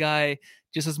trust this guy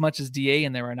just as much as DA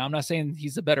in there right now. I'm not saying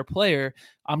he's a better player.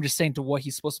 I'm just saying to what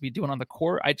he's supposed to be doing on the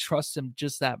court, I trust him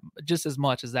just as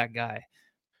much as that guy.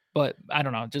 But I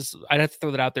don't know. I'd have to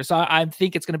throw that out there. So I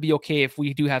think it's going to be okay if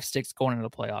we do have Sticks going into the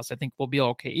playoffs. I think we'll be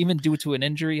okay. Even due to an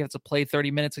injury, he has to play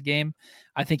 30 minutes a game.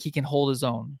 I think he can hold his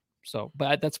own. So,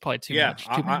 but that's probably too much.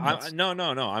 No.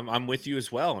 I'm with you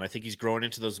as well. And I think he's growing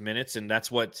into those minutes. And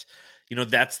that's what,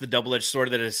 that's the double-edged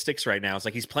sword that it sticks right now. It's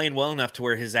like he's playing well enough to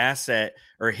where his asset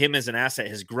or him as an asset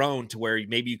has grown to where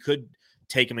maybe you could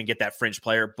take him and get that fringe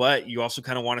player, but you also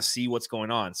kind of want to see what's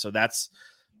going on. So that's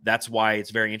why it's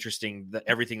very interesting that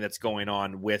everything that's going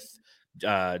on with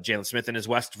Jalen Smith. And as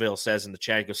Westville says in the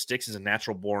chat, he goes, Sticks is a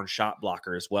natural born shot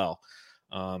blocker as well.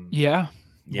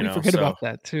 We forget about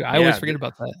that too. I always forget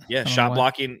about that. Yeah, shot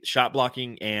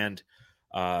blocking, and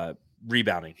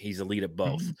rebounding. He's elite at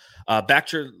both. Back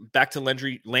to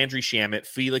Landry Shamet.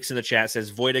 Felix in the chat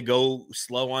says, Voida, go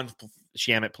slow on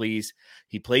Shamet, please.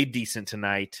 He played decent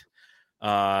tonight.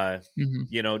 Ted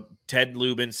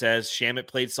Lubin says Shamet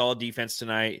played solid defense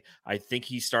tonight. I think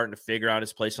he's starting to figure out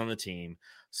his place on the team.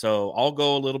 So I'll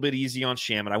go a little bit easy on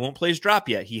Shamet. I won't play his drop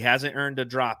yet. He hasn't earned a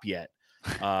drop yet.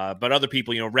 But other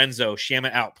people, Renzo,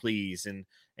 Shamet out, please. And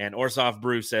Orzov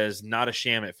Brew says, not a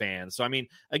Shamet fan. So, I mean,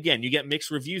 again, you get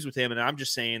mixed reviews with him. And I'm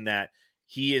just saying that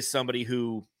he is somebody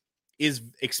who is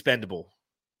expendable,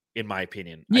 in my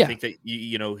opinion. I think that,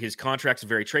 his contract's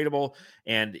very tradable.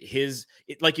 And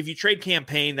if you trade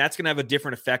Campaign, that's going to have a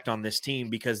different effect on this team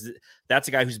because that's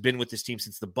a guy who's been with this team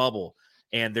since the bubble.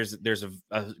 And there's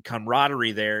a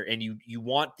camaraderie there. And you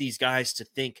want these guys to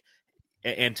think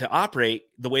and to operate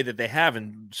the way that they have,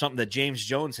 and something that James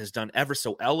Jones has done ever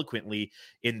so eloquently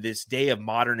in this day of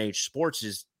modern age sports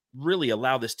is really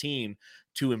allow this team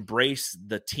to embrace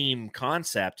the team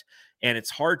concept. And it's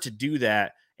hard to do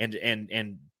that. And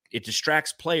it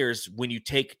distracts players when you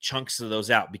take chunks of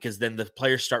those out, because then the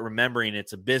players start remembering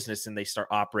it's a business and they start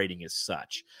operating as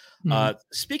such.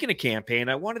 Speaking of Campaign,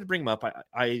 I wanted to bring him up.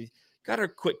 I got a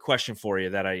quick question for you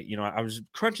that I was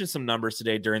crunching some numbers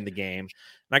today during the game,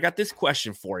 and I got this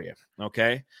question for you.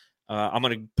 Okay. I'm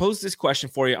going to pose this question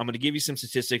for you. I'm going to give you some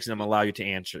statistics and I'm going to allow you to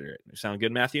answer it. Sound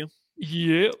good, Matthew?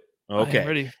 Yep. Okay.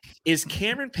 Ready. Is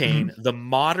Cameron Payne the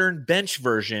modern bench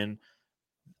version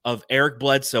of Eric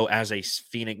Bledsoe as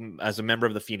a member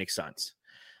of the Phoenix Suns?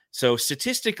 So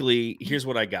statistically, here's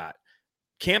what I got.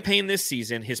 Campaign this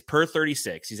season, his per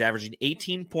 36, he's averaging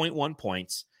 18.1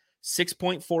 points,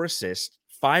 6.4 assists,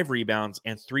 5 rebounds,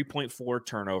 and 3.4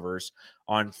 turnovers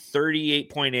on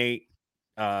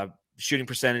 38.8 shooting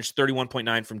percentage,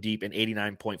 31.9 from deep, and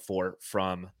 89.4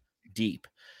 from deep.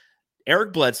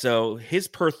 Eric Bledsoe, his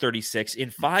per 36 in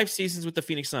 5 seasons with the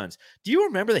Phoenix Suns. Do you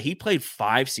remember that he played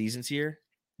 5 seasons here?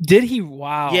 Did he?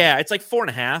 Wow. Yeah, it's like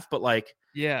 4.5, but like.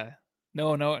 Yeah.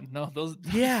 No. Those.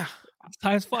 Yeah.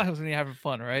 Times flies when you're having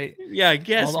fun, right? Yeah, I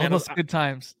guess. All those good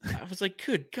times. I was like,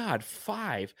 good God,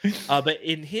 5. But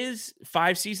in his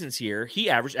 5 seasons here, he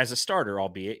averaged, as a starter,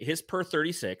 albeit, his per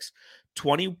 36,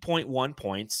 20.1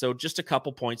 points. So just a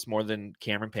couple points more than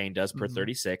Cameron Payne does per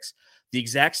 36. The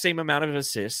exact same amount of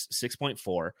assists, 6.4.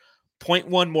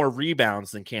 0.1 more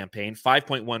rebounds than Campaign,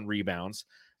 5.1 rebounds.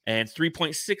 And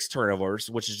 3.6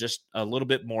 turnovers, which is just a little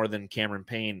bit more than Cameron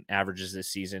Payne averages this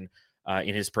season.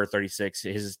 In his per 36,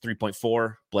 his is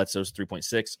 3.4, Bledsoe's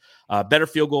 3.6. Better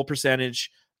field goal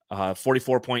percentage,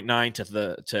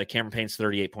 44.9 to Cameron Payne's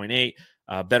 38.8.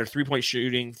 Better 3-point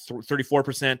shooting,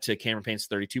 34% to Cameron Payne's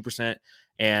 32%,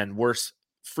 and worse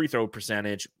free throw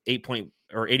percentage,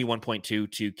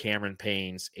 81.2 to Cameron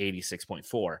Payne's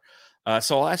 86.4.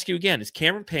 So I'll ask you again: is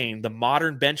Cameron Payne the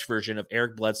modern bench version of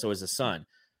Eric Bledsoe as a Sun?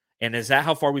 And is that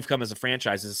how far we've come as a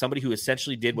franchise? Is somebody who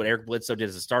essentially did what Eric Bledsoe did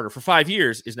as a starter for 5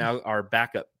 years is now our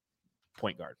backup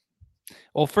point guard?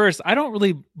 Well, first, I don't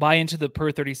really buy into the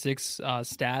per 36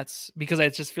 stats because I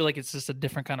just feel like it's just a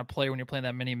different kind of player when you're playing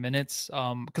that many minutes.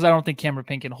 Because I don't think Cameron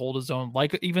Payne can hold his own.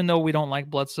 Like, even though we don't like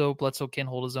Bledsoe can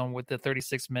hold his own with the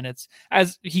 36 minutes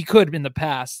as he could in the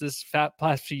past.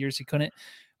 Past few years he couldn't.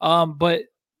 But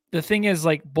the thing is,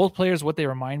 like, both players, what they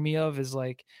remind me of is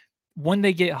like, when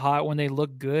they get hot, when they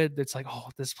look good, it's like, oh,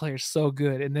 this player's so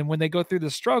good. And then when they go through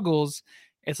the struggles,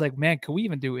 it's like, man, can we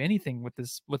even do anything with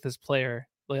this player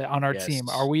on our team?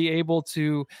 Are we able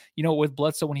to, with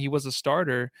Bledsoe when he was a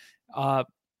starter, how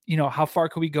far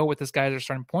could we go with this guy as our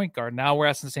starting point guard? Now we're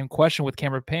asking the same question with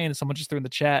Cameron Payne. Someone just threw in the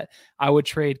chat, I would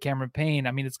trade Cameron Payne.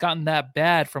 I mean, it's gotten that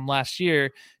bad from last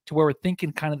year to where we're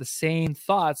thinking kind of the same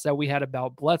thoughts that we had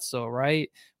about Bledsoe, right?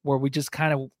 Where we just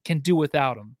kind of can do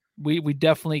without him. We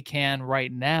definitely can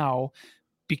right now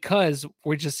because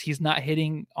he's not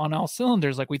hitting on all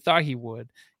cylinders like we thought he would.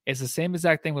 It's the same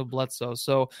exact thing with Bledsoe.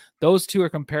 So those two are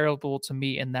comparable to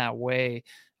me in that way.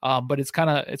 But it's kind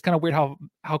of weird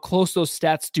how close those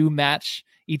stats do match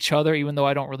each other, even though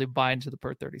I don't really buy into the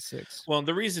per 36. Well,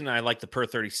 the reason I like the per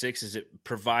 36 is it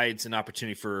provides an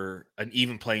opportunity for an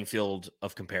even playing field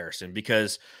of comparison,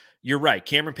 because You're right.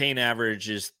 Cameron Payne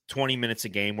averages 20 minutes a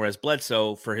game, whereas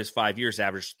Bledsoe for his 5 years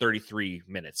averaged 33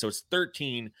 minutes. So it's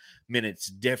 13 minutes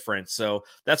difference. So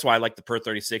that's why I like the per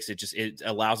 36. It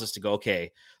allows us to go,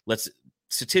 okay, let's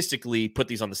statistically put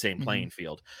these on the same playing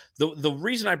field. The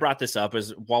reason I brought this up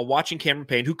is while watching Cameron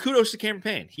Payne, who kudos to Cameron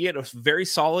Payne. He had a very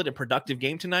solid and productive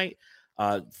game tonight.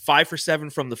 5 for 7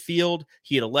 from the field.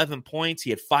 He had 11 points. He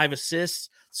had 5 assists.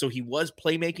 So he was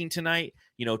playmaking tonight.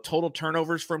 Total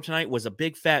turnovers from tonight was a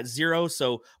big fat 0.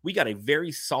 So we got a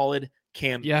very solid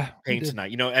campaign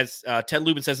tonight. As Ted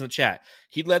Lubin says in the chat,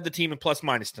 he led the team in plus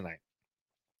minus tonight.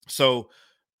 So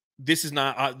this is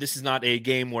not a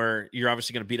game where you're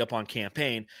obviously going to beat up on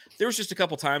campaign. There was just a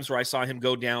couple times where I saw him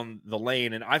go down the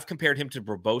lane, and I've compared him to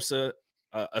Barbosa,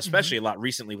 especially a lot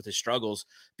recently with his struggles,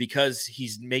 because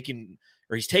he's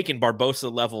taking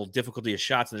Barbosa level difficulty of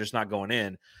shots and they're just not going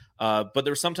in. But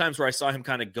there were some times where I saw him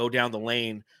kind of go down the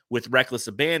lane with reckless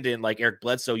abandon, like Eric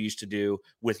Bledsoe used to do,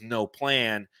 with no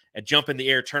plan, and jump in the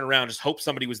air, turn around, just hope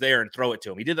somebody was there and throw it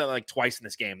to him. He did that like twice in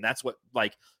this game. That's what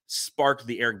sparked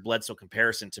the Eric Bledsoe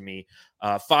comparison to me.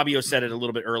 Fabio said it a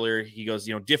little bit earlier. He goes,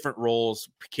 different roles.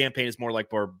 Campaign is more like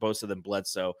Barbosa than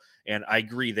Bledsoe. And I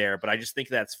agree there. But I just think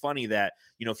that's funny that,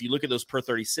 if you look at those per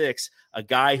 36, a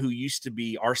guy who used to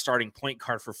be our starting point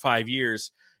guard for 5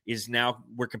 years is now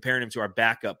we're comparing him to our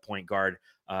backup point guard.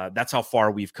 That's how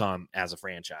far we've come as a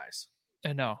franchise.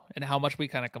 I know, and how much we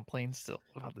kind of complain still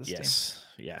about this team.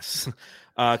 Yes.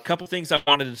 A couple things I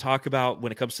wanted to talk about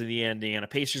when it comes to the Indiana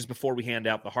Pacers before we hand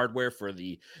out the hardware for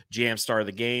the Jam Star of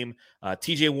the game.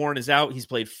 TJ Warren is out. He's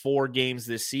played 4 games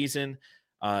this season.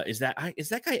 Is that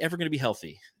guy ever going to be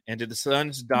healthy? And did the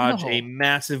Suns dodge a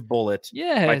massive bullet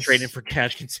by trading for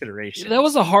cash consideration? That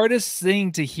was the hardest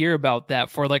thing to hear about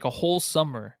that for like a whole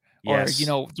summer. Yes.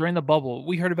 Or, during the bubble,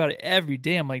 we heard about it every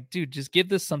day. I'm like, dude, just give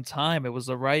this some time. It was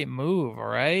the right move. All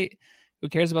right. Who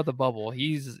cares about the bubble?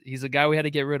 He's a guy we had to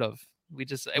get rid of. We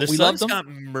loved him. Got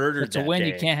murdered. But to win,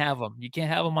 you can't have him. You can't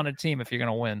have him on a team if you're going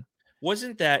to win.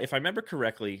 Wasn't that, if I remember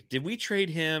correctly, did we trade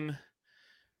him?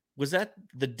 Was that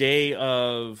the day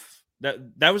of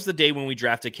that was the day when we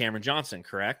drafted Cameron Johnson,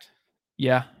 correct?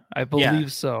 Yeah, I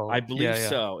believe so. I believe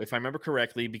so. If I remember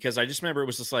correctly, because I just remember it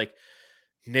was just like,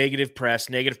 negative press.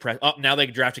 Oh, now they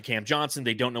drafted Cam Johnson.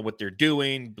 They don't know what they're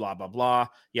doing. Blah, blah, blah.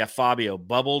 Yeah, Fabio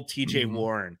bubbled TJ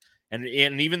Warren. And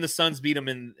even the Suns beat him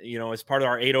in, as part of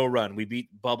our 8-0 run. We beat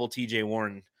bubble TJ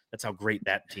Warren. That's how great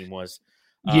that team was.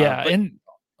 Go ahead.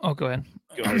 Go ahead.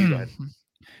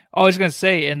 I was going to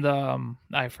say, I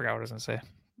forgot what I was going to say.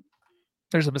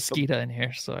 There's a mosquito in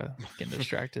here, so I'm getting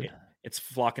distracted. It's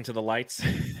flocking to the lights.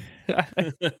 But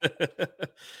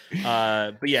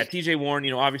yeah, TJ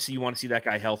Warren, obviously you want to see that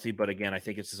guy healthy, but again, I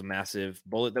think it's just a massive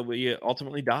bullet that we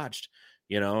ultimately dodged.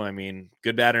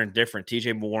 Good, bad, or indifferent.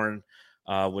 TJ Warren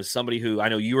was somebody who I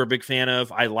know you were a big fan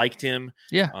of. I liked him.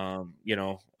 Yeah.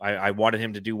 I wanted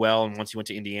him to do well. And once he went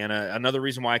to Indiana, another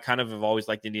reason why I kind of have always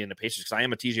liked Indiana Pacers, because I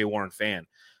am a TJ Warren fan.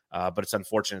 But it's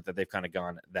unfortunate that they've kind of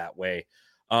gone that way.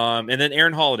 And then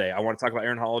Aaron Holiday. I want to talk about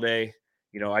Aaron Holiday.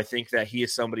 I think that he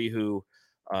is somebody who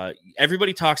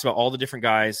everybody talks about all the different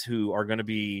guys who are going to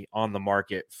be on the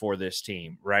market for this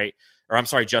team, right? Or I'm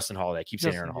sorry, Justin Holiday. I keep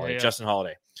saying Aaron Holiday. Yeah. Justin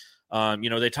Holiday.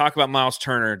 They talk about Miles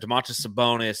Turner, Domantas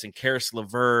Sabonis, and Karis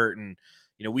LeVert, and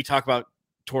we talk about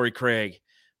Torrey Craig.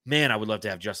 Man, I would love to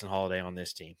have Justin Holiday on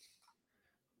this team.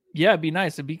 Yeah, it'd be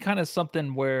nice. It'd be kind of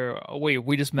something where,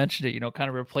 we just mentioned it, kind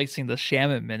of replacing the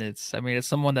Shamet minutes. I mean, it's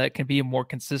someone that can be more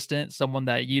consistent, someone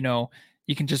that,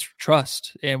 you can just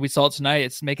trust. And we saw it tonight.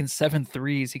 It's making 7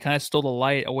 threes. He kind of stole the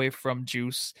light away from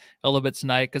Juice a little bit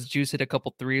tonight because Juice hit a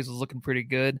couple threes, was looking pretty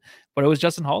good. But it was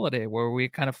Justin Holiday where we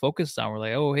kind of focused on. We're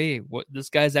like, oh, hey, this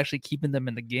guy's actually keeping them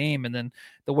in the game. And then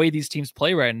the way these teams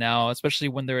play right now, especially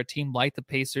when they're a team like the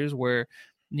Pacers where,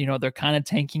 they're kind of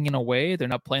tanking in a way. They're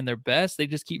not playing their best. They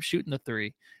just keep shooting the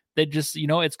three. They just,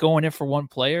 it's going in for one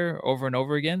player over and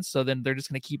over again. So then they're just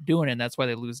going to keep doing it. And that's why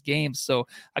they lose games. So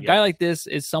a guy like this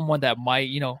is someone that might,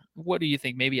 what do you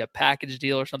think? Maybe a package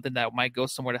deal or something that might go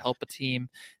somewhere to help a team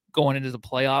going into the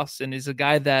playoffs. And is a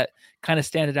guy that kind of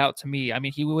standed out to me. I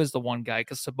mean, he was the one guy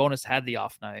because Sabonis had the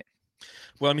off night.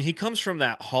 Well, I mean, he comes from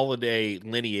that Holiday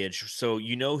lineage. So,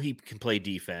 he can play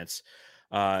defense.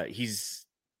 He's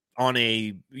on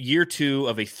a year 2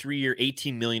 of a 3-year,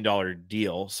 $18 million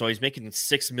deal. So he's making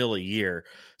 $6 million a year.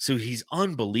 So he's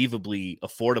unbelievably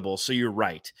affordable. So you're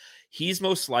right. He's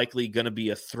most likely going to be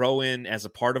a throw-in as a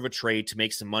part of a trade to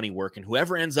make some money work. And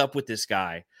whoever ends up with this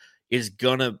guy is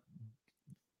going to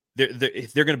they're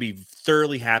going to be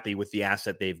thoroughly happy with the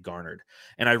asset they've garnered.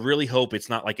 And I really hope it's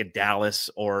not like a Dallas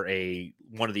or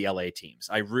one of the LA teams.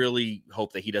 I really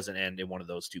hope that he doesn't end in one of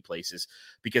those two places,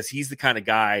 because he's the kind of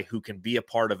guy who can be a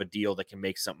part of a deal that can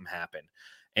make something happen.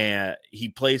 And he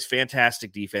plays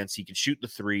fantastic defense. He can shoot the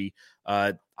three.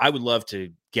 I would love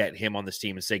to get him on this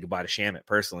team and say goodbye to Shamet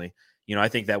personally. I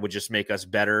think that would just make us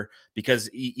better, because,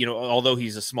 although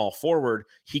he's a small forward,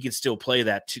 he can still play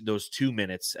those 2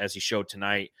 minutes as he showed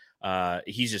tonight.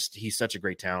 He's such a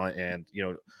great talent, and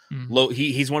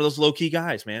he's one of those low key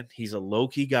guys, man. He's a low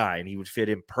key guy, and he would fit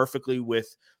in perfectly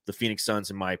with the Phoenix Suns,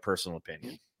 in my personal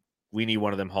opinion. We need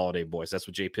one of them holiday boys. That's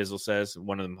what Jay Pizzle says.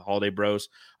 One of them holiday bros.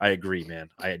 I agree, man.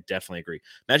 I definitely agree.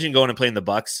 Imagine going and playing the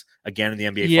Bucks again in the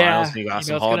NBA Finals. And you got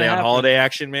some holiday on holiday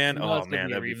action, man. Oh man,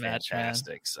 that'd be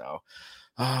fantastic. Man.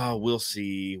 So, we'll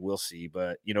see.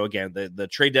 But again, the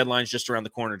trade deadline is just around the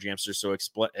corner, Jamster. So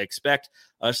expect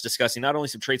us discussing not only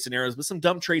some trade scenarios, but some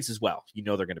dumb trades as well.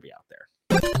 They're going to be out there.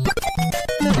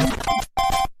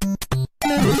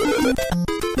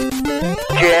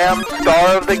 Jam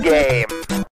Star of the Game.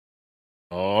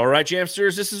 All right,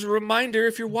 Jamsters, this is a reminder.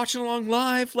 If you're watching along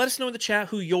live, let us know in the chat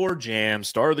who your Jam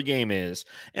Star of the Game is.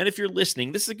 And if you're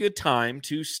listening, this is a good time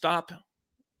to stop,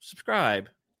 subscribe,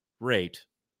 rate,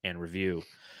 and review.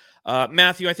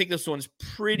 Matthew, I think this one's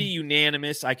pretty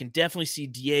unanimous. I can definitely see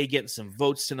DA getting some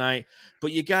votes tonight,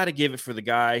 but you got to give it for the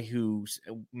guy who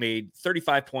made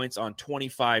 35 points on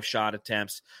 25 shot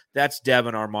attempts. That's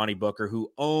Devin Armani Booker, who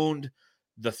owned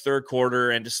the third quarter,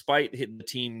 and despite hitting the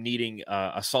team needing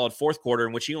a solid fourth quarter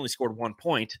in which he only scored 1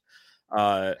 point,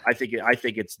 I think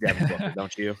it's Devin Booker,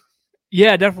 don't you?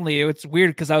 Yeah, definitely. It's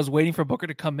weird because I was waiting for Booker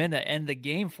to come in to end the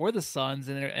game for the Suns,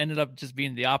 and it ended up just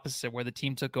being the opposite, where the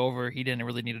team took over. He didn't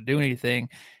really need to do anything,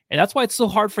 and that's why it's so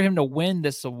hard for him to win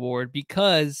this award,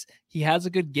 because he has a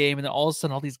good game, and then all of a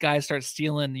sudden, all these guys start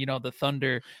stealing, the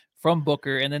thunder from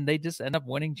Booker, and then they just end up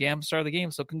winning Jam Star of the Game.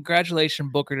 So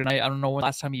congratulations, Booker, tonight. I don't know when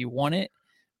last time you won it,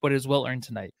 but it was well earned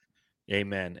tonight.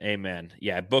 Amen.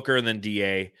 Yeah, Booker and then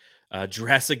DA.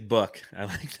 Jurassic Book. I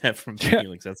like that from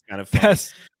Felix. That's kind of fun.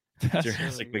 That's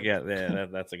Jurassic really Book. Yeah,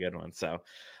 that's a good one. So,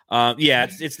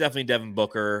 it's definitely Devin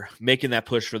Booker making that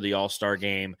push for the All-Star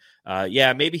game.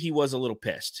 Maybe he was a little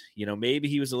pissed. Maybe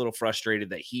he was a little frustrated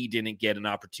that he didn't get an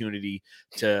opportunity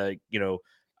to,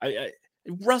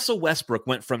 Russell Westbrook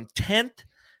went from 10th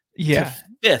to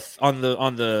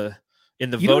 5th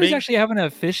in the voting. He's actually having an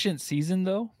efficient season,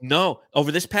 though. No,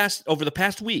 over the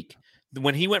past week,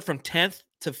 when he went from 10th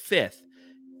to 5th,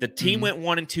 the team went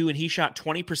 1 and 2, and he shot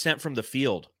 20% from the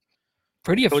field.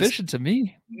 Pretty efficient to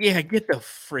me. Yeah, get the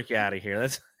frick out of here.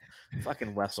 That's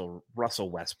fucking Russell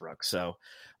Westbrook. So,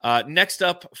 next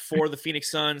up for the Phoenix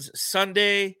Suns,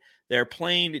 Sunday they're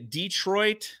playing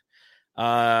Detroit.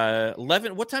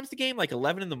 11. What time's the game? Like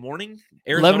 11 in the morning?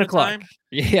 Arizona 11 o'clock. Time?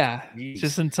 Yeah. Jeez.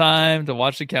 Just in time to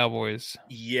watch the Cowboys.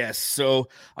 Yes. So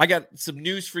I got some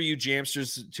news for you,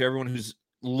 Jamsters, to everyone who's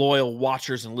loyal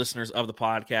watchers and listeners of the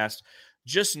podcast.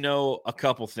 Just know a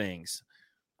couple things.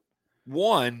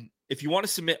 One, if you want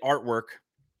to submit artwork,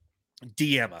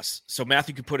 DM us. So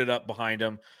Matthew can put it up behind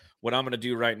him. What I'm going to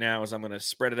do right now is I'm going to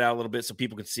spread it out a little bit so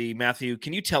people can see. Matthew,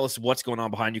 can you tell us what's going on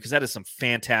behind you? Because that is some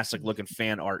fantastic looking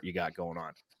fan art you got going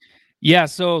on. Yeah,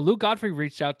 so Luke Godfrey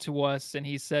reached out to us, and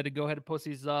he said to go ahead and post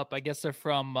these up. I guess they're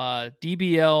from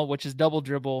DBL, which is Double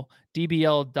Dribble,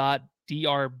 dbl.drbbl.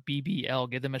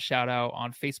 Give them a shout out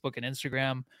on Facebook and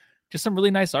Instagram. Just some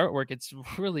really nice artwork. It's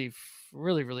really,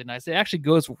 really, really nice. It actually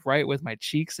goes right with my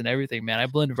cheeks and everything, man. I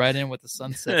blend right in with the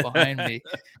sunset behind me.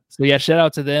 So yeah, shout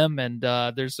out to them. And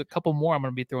there's a couple more I'm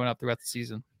going to be throwing up throughout the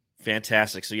season.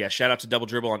 Fantastic. So yeah, shout out to Double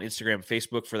Dribble on Instagram and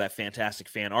Facebook for that fantastic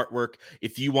fan artwork.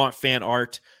 If you want fan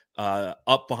art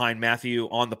up behind Matthew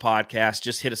on the podcast,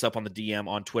 just hit us up on the DM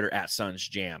on Twitter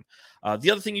 @SunsJam. The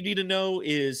other thing you need to know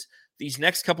is these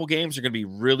next couple games are going to be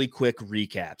really quick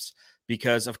recaps,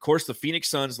 because of course the Phoenix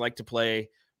Suns like to play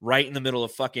right in the middle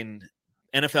of fucking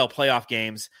NFL playoff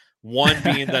games. One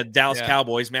being the Dallas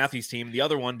Cowboys, Matthew's team. The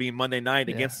other one being Monday night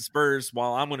against the Spurs,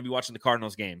 while I'm going to be watching the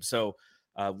Cardinals game. So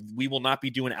we will not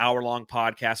be doing hour-long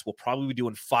podcasts. We'll probably be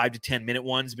doing 5 to 10 minute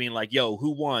ones, being like, yo,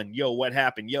 who won? Yo, what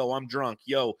happened? Yo, I'm drunk.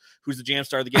 Yo, who's the jam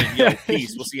star of the game? Yo,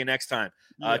 peace. We'll see you next time.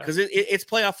 Because it's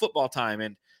playoff football time.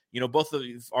 And, both of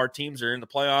our teams are in the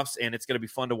playoffs, and it's going to be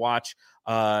fun to watch.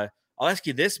 I'll ask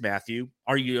you this, Matthew.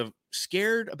 Are you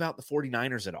scared about the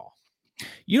 49ers at all?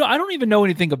 I don't even know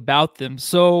anything about them.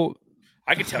 So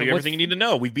I can tell you everything you need to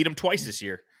know. We beat them twice this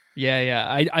year.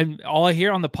 Yeah. I'm all I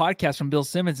hear on the podcast from Bill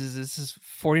Simmons is this is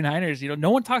 49ers.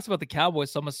 No one talks about the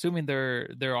Cowboys, so I'm assuming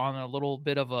they're on a little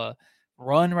bit of a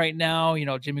run right now.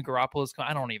 Jimmy Garoppolo's.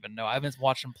 I don't even know. I haven't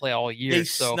watched him play all year. They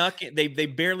snuck it. They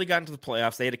barely got into the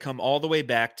playoffs. They had to come all the way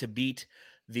back to beat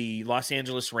the Los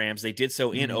Angeles Rams. They did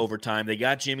so in overtime. They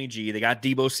got Jimmy G. They got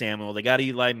Deebo Samuel. They got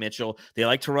Eli Mitchell. They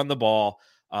like to run the ball.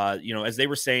 As they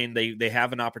were saying, they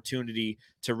have an opportunity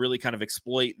to really kind of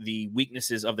exploit the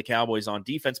weaknesses of the Cowboys on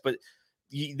defense, but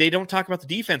they don't talk about the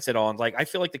defense at all. And I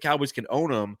feel like the Cowboys can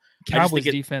own them. Cowboys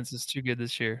defense is too good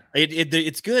this year.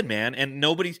 It's good, man. And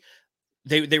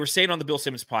they were saying on the Bill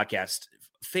Simmons podcast,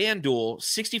 FanDuel,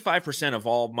 65% of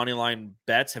all moneyline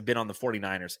bets have been on the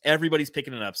 49ers. Everybody's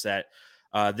picking an upset.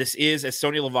 This is, as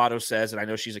Sonia Lovato says, and I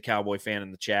know she's a Cowboy fan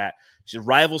in the chat, she's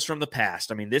rivals from the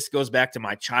past. I mean, this goes back to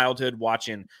my childhood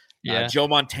watching Joe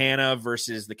Montana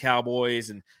versus the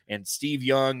Cowboys and Steve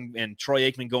Young and Troy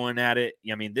Aikman going at it.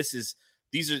 I mean, this is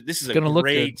a great. It's going to look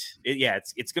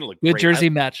good. Great Jersey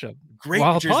matchup. Great.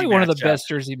 Wow, Jersey probably matchup. One of the best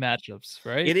Jersey matchups,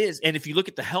 right? It is. And if you look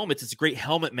at the helmets, it's a great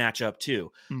helmet matchup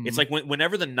too. Mm-hmm. It's like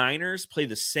whenever the Niners play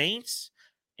the Saints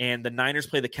and the Niners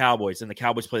play the Cowboys and the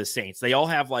Cowboys play the Saints, they all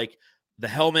have the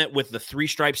helmet with the 3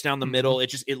 stripes down the middle.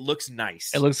 It looks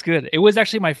nice. It looks good. It was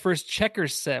actually my first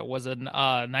checkers set was a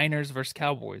Niners versus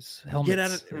Cowboys helmet. Get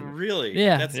out of really?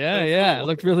 Yeah. That's yeah. so Yeah. cool. It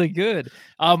looked really good.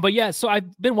 But yeah, so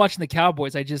I've been watching the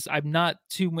Cowboys. I'm not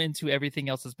too into everything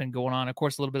else that's been going on. Of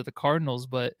course, a little bit of the Cardinals,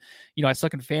 but I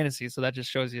suck in fantasy. So that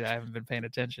just shows you that I haven't been paying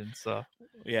attention. So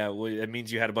yeah, well, it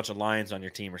means you had a bunch of Lions on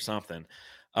your team or something.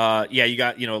 You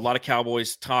got, a lot of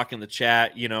Cowboys talk in the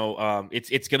chat,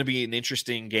 it's going to be an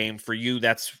interesting game for you.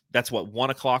 That's what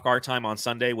 1:00 our time on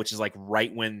Sunday, which is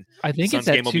right when I think Suns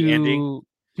it's game at will be ending.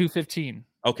 2:15.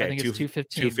 Okay. I think it's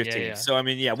 2:15. 2:15. Yeah. So,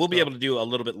 we'll be able to do a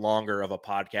little bit longer of a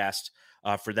podcast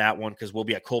for that one, because we'll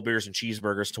be at Cold Beers and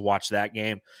Cheeseburgers to watch that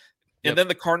game. And then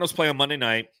the Cardinals play on Monday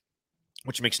night,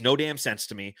 which makes no damn sense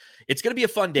to me. It's going to be a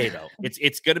fun day though.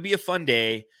 It's going to be a fun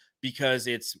day because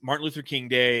it's Martin Luther King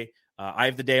Day. I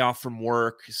have the day off from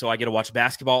work, so I get to watch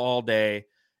basketball all day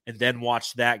and then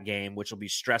watch that game, which will be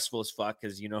stressful as fuck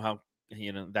because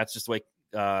that's just the way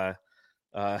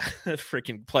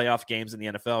freaking playoff games in the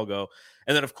NFL go.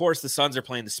 And then, of course, the Suns are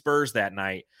playing the Spurs that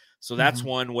night. So that's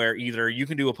one where either you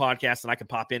can do a podcast and I can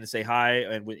pop in and say hi,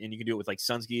 and you can do it with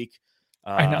Suns Geek.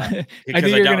 I know. I knew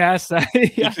you were going to ask that.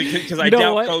 Because I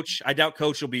doubt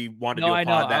Coach will be wanting to do a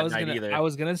pod that night either. I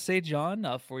was going to say, John,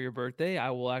 for your birthday, I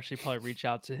will actually probably reach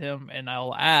out to him and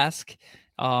I'll ask.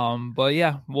 But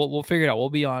yeah, we'll figure it out.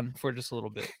 We'll be on for just a little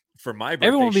bit. For my birthday,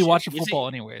 everyone will be watching football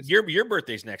anyways. Your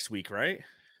birthday's next week, right?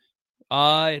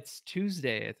 It's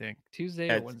Tuesday, I think.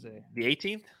 Tuesday or Wednesday. The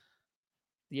 18th?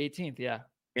 The 18th, yeah.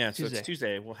 Yeah, so it's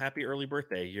Tuesday. Well, happy early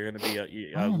birthday. You're going to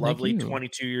be a lovely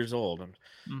 22 years old.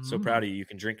 I'm so proud of you. You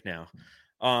can drink now.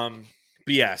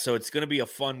 But yeah, so it's going to be a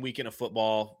fun weekend of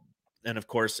football. And of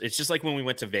course, it's just like when we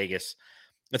went to Vegas.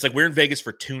 It's like we're in Vegas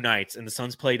for 2 nights and the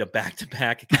Suns played a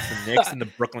back-to-back against the Knicks and the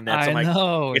Brooklyn Nets. I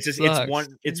know.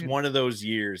 It's one of those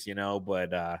years,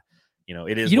 but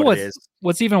it is what it is.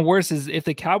 What's even worse is if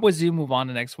the Cowboys do move on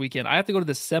to next weekend, I have to go to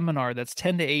the seminar that's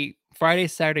 10 to 8, Friday,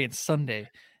 Saturday, and Sunday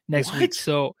next week.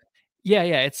 So yeah,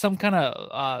 it's some kind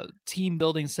of team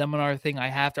building seminar thing. I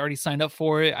have to already signed up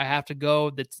for it. I have to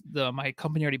go. My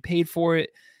company already paid for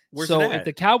it. Where's so it at? If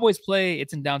the Cowboys play,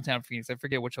 it's in downtown Phoenix. I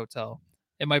forget which hotel.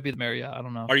 It might be the Marriott. I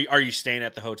don't know. Are you staying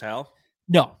at the hotel?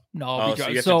 No.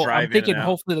 So I'm thinking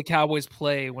hopefully the Cowboys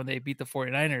play when they beat the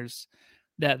 49ers,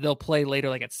 that they'll play later,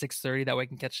 like at 6:30. That way I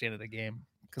can catch the end of the game.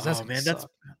 Because that's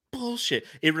bullshit.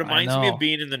 It reminds me of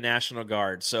being in the National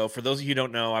Guard. So for those of you who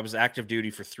don't know, I was active duty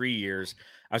for 3 years.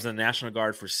 I was in the National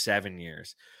Guard for 7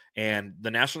 years. And the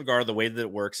National Guard, the way that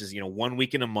it works is, 1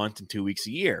 week in a month and 2 weeks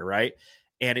a year, right?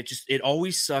 And it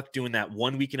always sucked doing that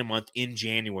 1 week in a month in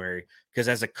January. Because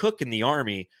as a cook in the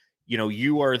Army,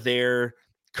 you are there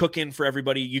cooking for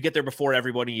everybody. You get there before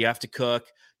everybody. You have to cook.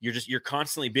 You're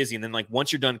constantly busy. And then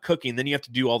once you're done cooking, then you have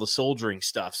to do all the soldiering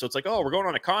stuff. So it's like, oh, we're going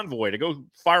on a convoy to go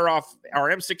fire off our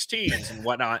M16s and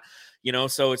whatnot,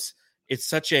 so it's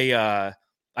such a,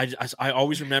 I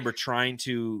always remember trying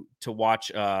to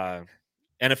watch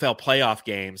NFL playoff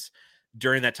games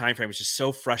during that time frame. It's just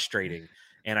so frustrating.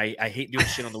 And I hate doing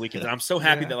shit on the weekends. And I'm so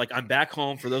happy that I'm back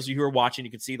home. For those of you who are watching,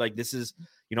 you can see this is,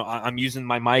 I'm using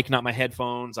my mic, not my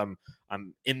headphones. I'm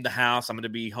in the house. I'm going to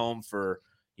be home for,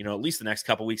 at least the next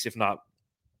couple of weeks. If not,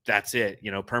 that's it.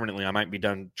 Permanently, I might be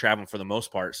done traveling for the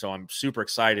most part. So I'm super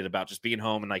excited about just being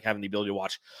home and having the ability to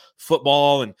watch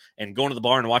football and going to the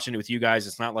bar and watching it with you guys.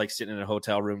 It's not like sitting in a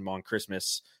hotel room on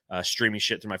Christmas, streaming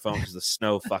shit through my phone because the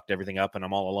snow fucked everything up and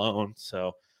I'm all alone.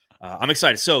 So I'm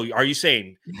excited. So are you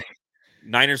saying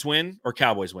Niners win or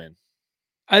Cowboys win?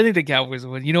 I think the Cowboys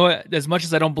win. You know what? As much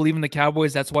as I don't believe in the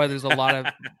Cowboys, that's why there's a lot of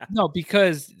no,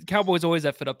 because Cowboys always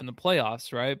F it up in the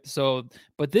playoffs, right? So,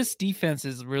 but this defense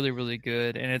is really, really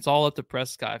good, and it's all up to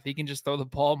Prescott. If he can just throw the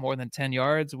ball more than 10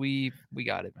 yards, we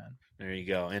got it, man. There you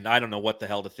go. And I don't know what the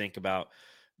hell to think about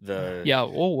the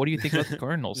what do you think about the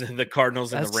Cardinals? The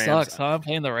Cardinals and that the Rams. Sucks, huh?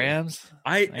 Playing the Rams.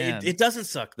 It doesn't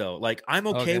suck though. Like I'm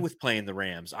okay with playing the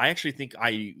Rams. I actually think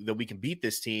that we can beat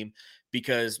this team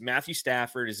because Matthew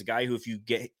Stafford is a guy who, if you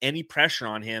get any pressure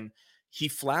on him, he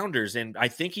flounders. And I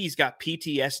think he's got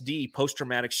PTSD,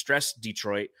 post-traumatic stress,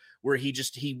 Detroit, where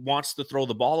he wants to throw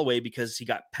the ball away because he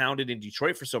got pounded in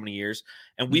Detroit for so many years.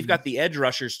 And we've got the edge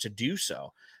rushers to do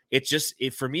so. It's just,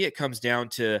 for me, it comes down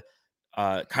to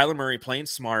Kyler Murray playing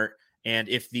smart. And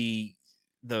if the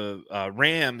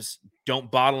Rams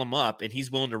don't bottle him up and he's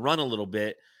willing to run a little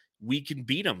bit, we can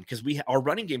beat him because our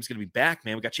running game is going to be back,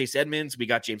 man. We got Chase Edmonds, we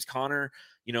got James Conner.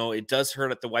 You know, it does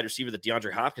hurt at the wide receiver that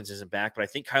DeAndre Hopkins isn't back, but I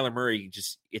think Kyler Murray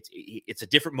it's a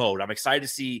different mode. I'm excited to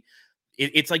see.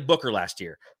 It's like Booker last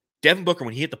year. Devin Booker,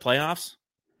 when he hit the playoffs,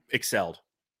 excelled.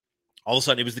 All of a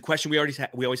sudden, it was the question we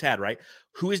always had, right?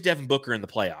 Who is Devin Booker in the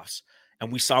playoffs?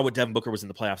 And we saw what Devin Booker was in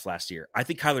the playoffs last year. I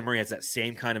think Kyler Murray has that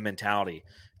same kind of mentality.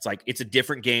 It's like, it's a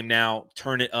different game now.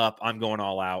 Turn it up. I'm going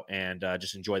all out and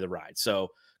just enjoy the ride. So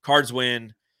Cards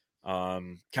win,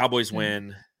 Cowboys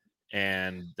win,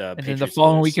 and then the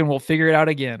following weekend we'll figure it out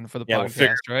again for the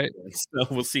podcast, right? So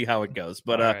we'll see how it goes.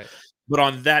 But But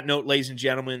on that note, ladies and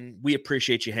gentlemen, we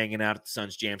appreciate you hanging out at the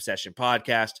Suns Jam Session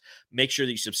podcast. Make sure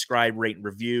that you subscribe, rate, and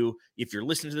review. If you're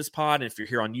listening to this pod, and if you're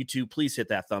here on YouTube, please hit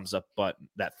that thumbs up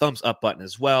button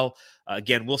as well.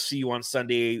 Again, we'll see you on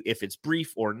Sunday. If it's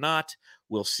brief or not,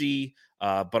 we'll see.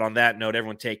 But on that note,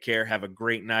 everyone take care. Have a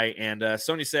great night. And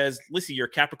Sonia says, Lissy, you're a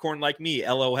Capricorn like me.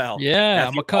 LOL. Yeah,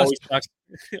 I'm a cusp.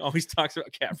 Always talks about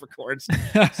Capricorns.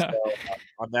 So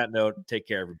on that note, take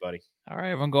care, everybody. All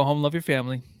right, everyone go home. Love your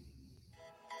family.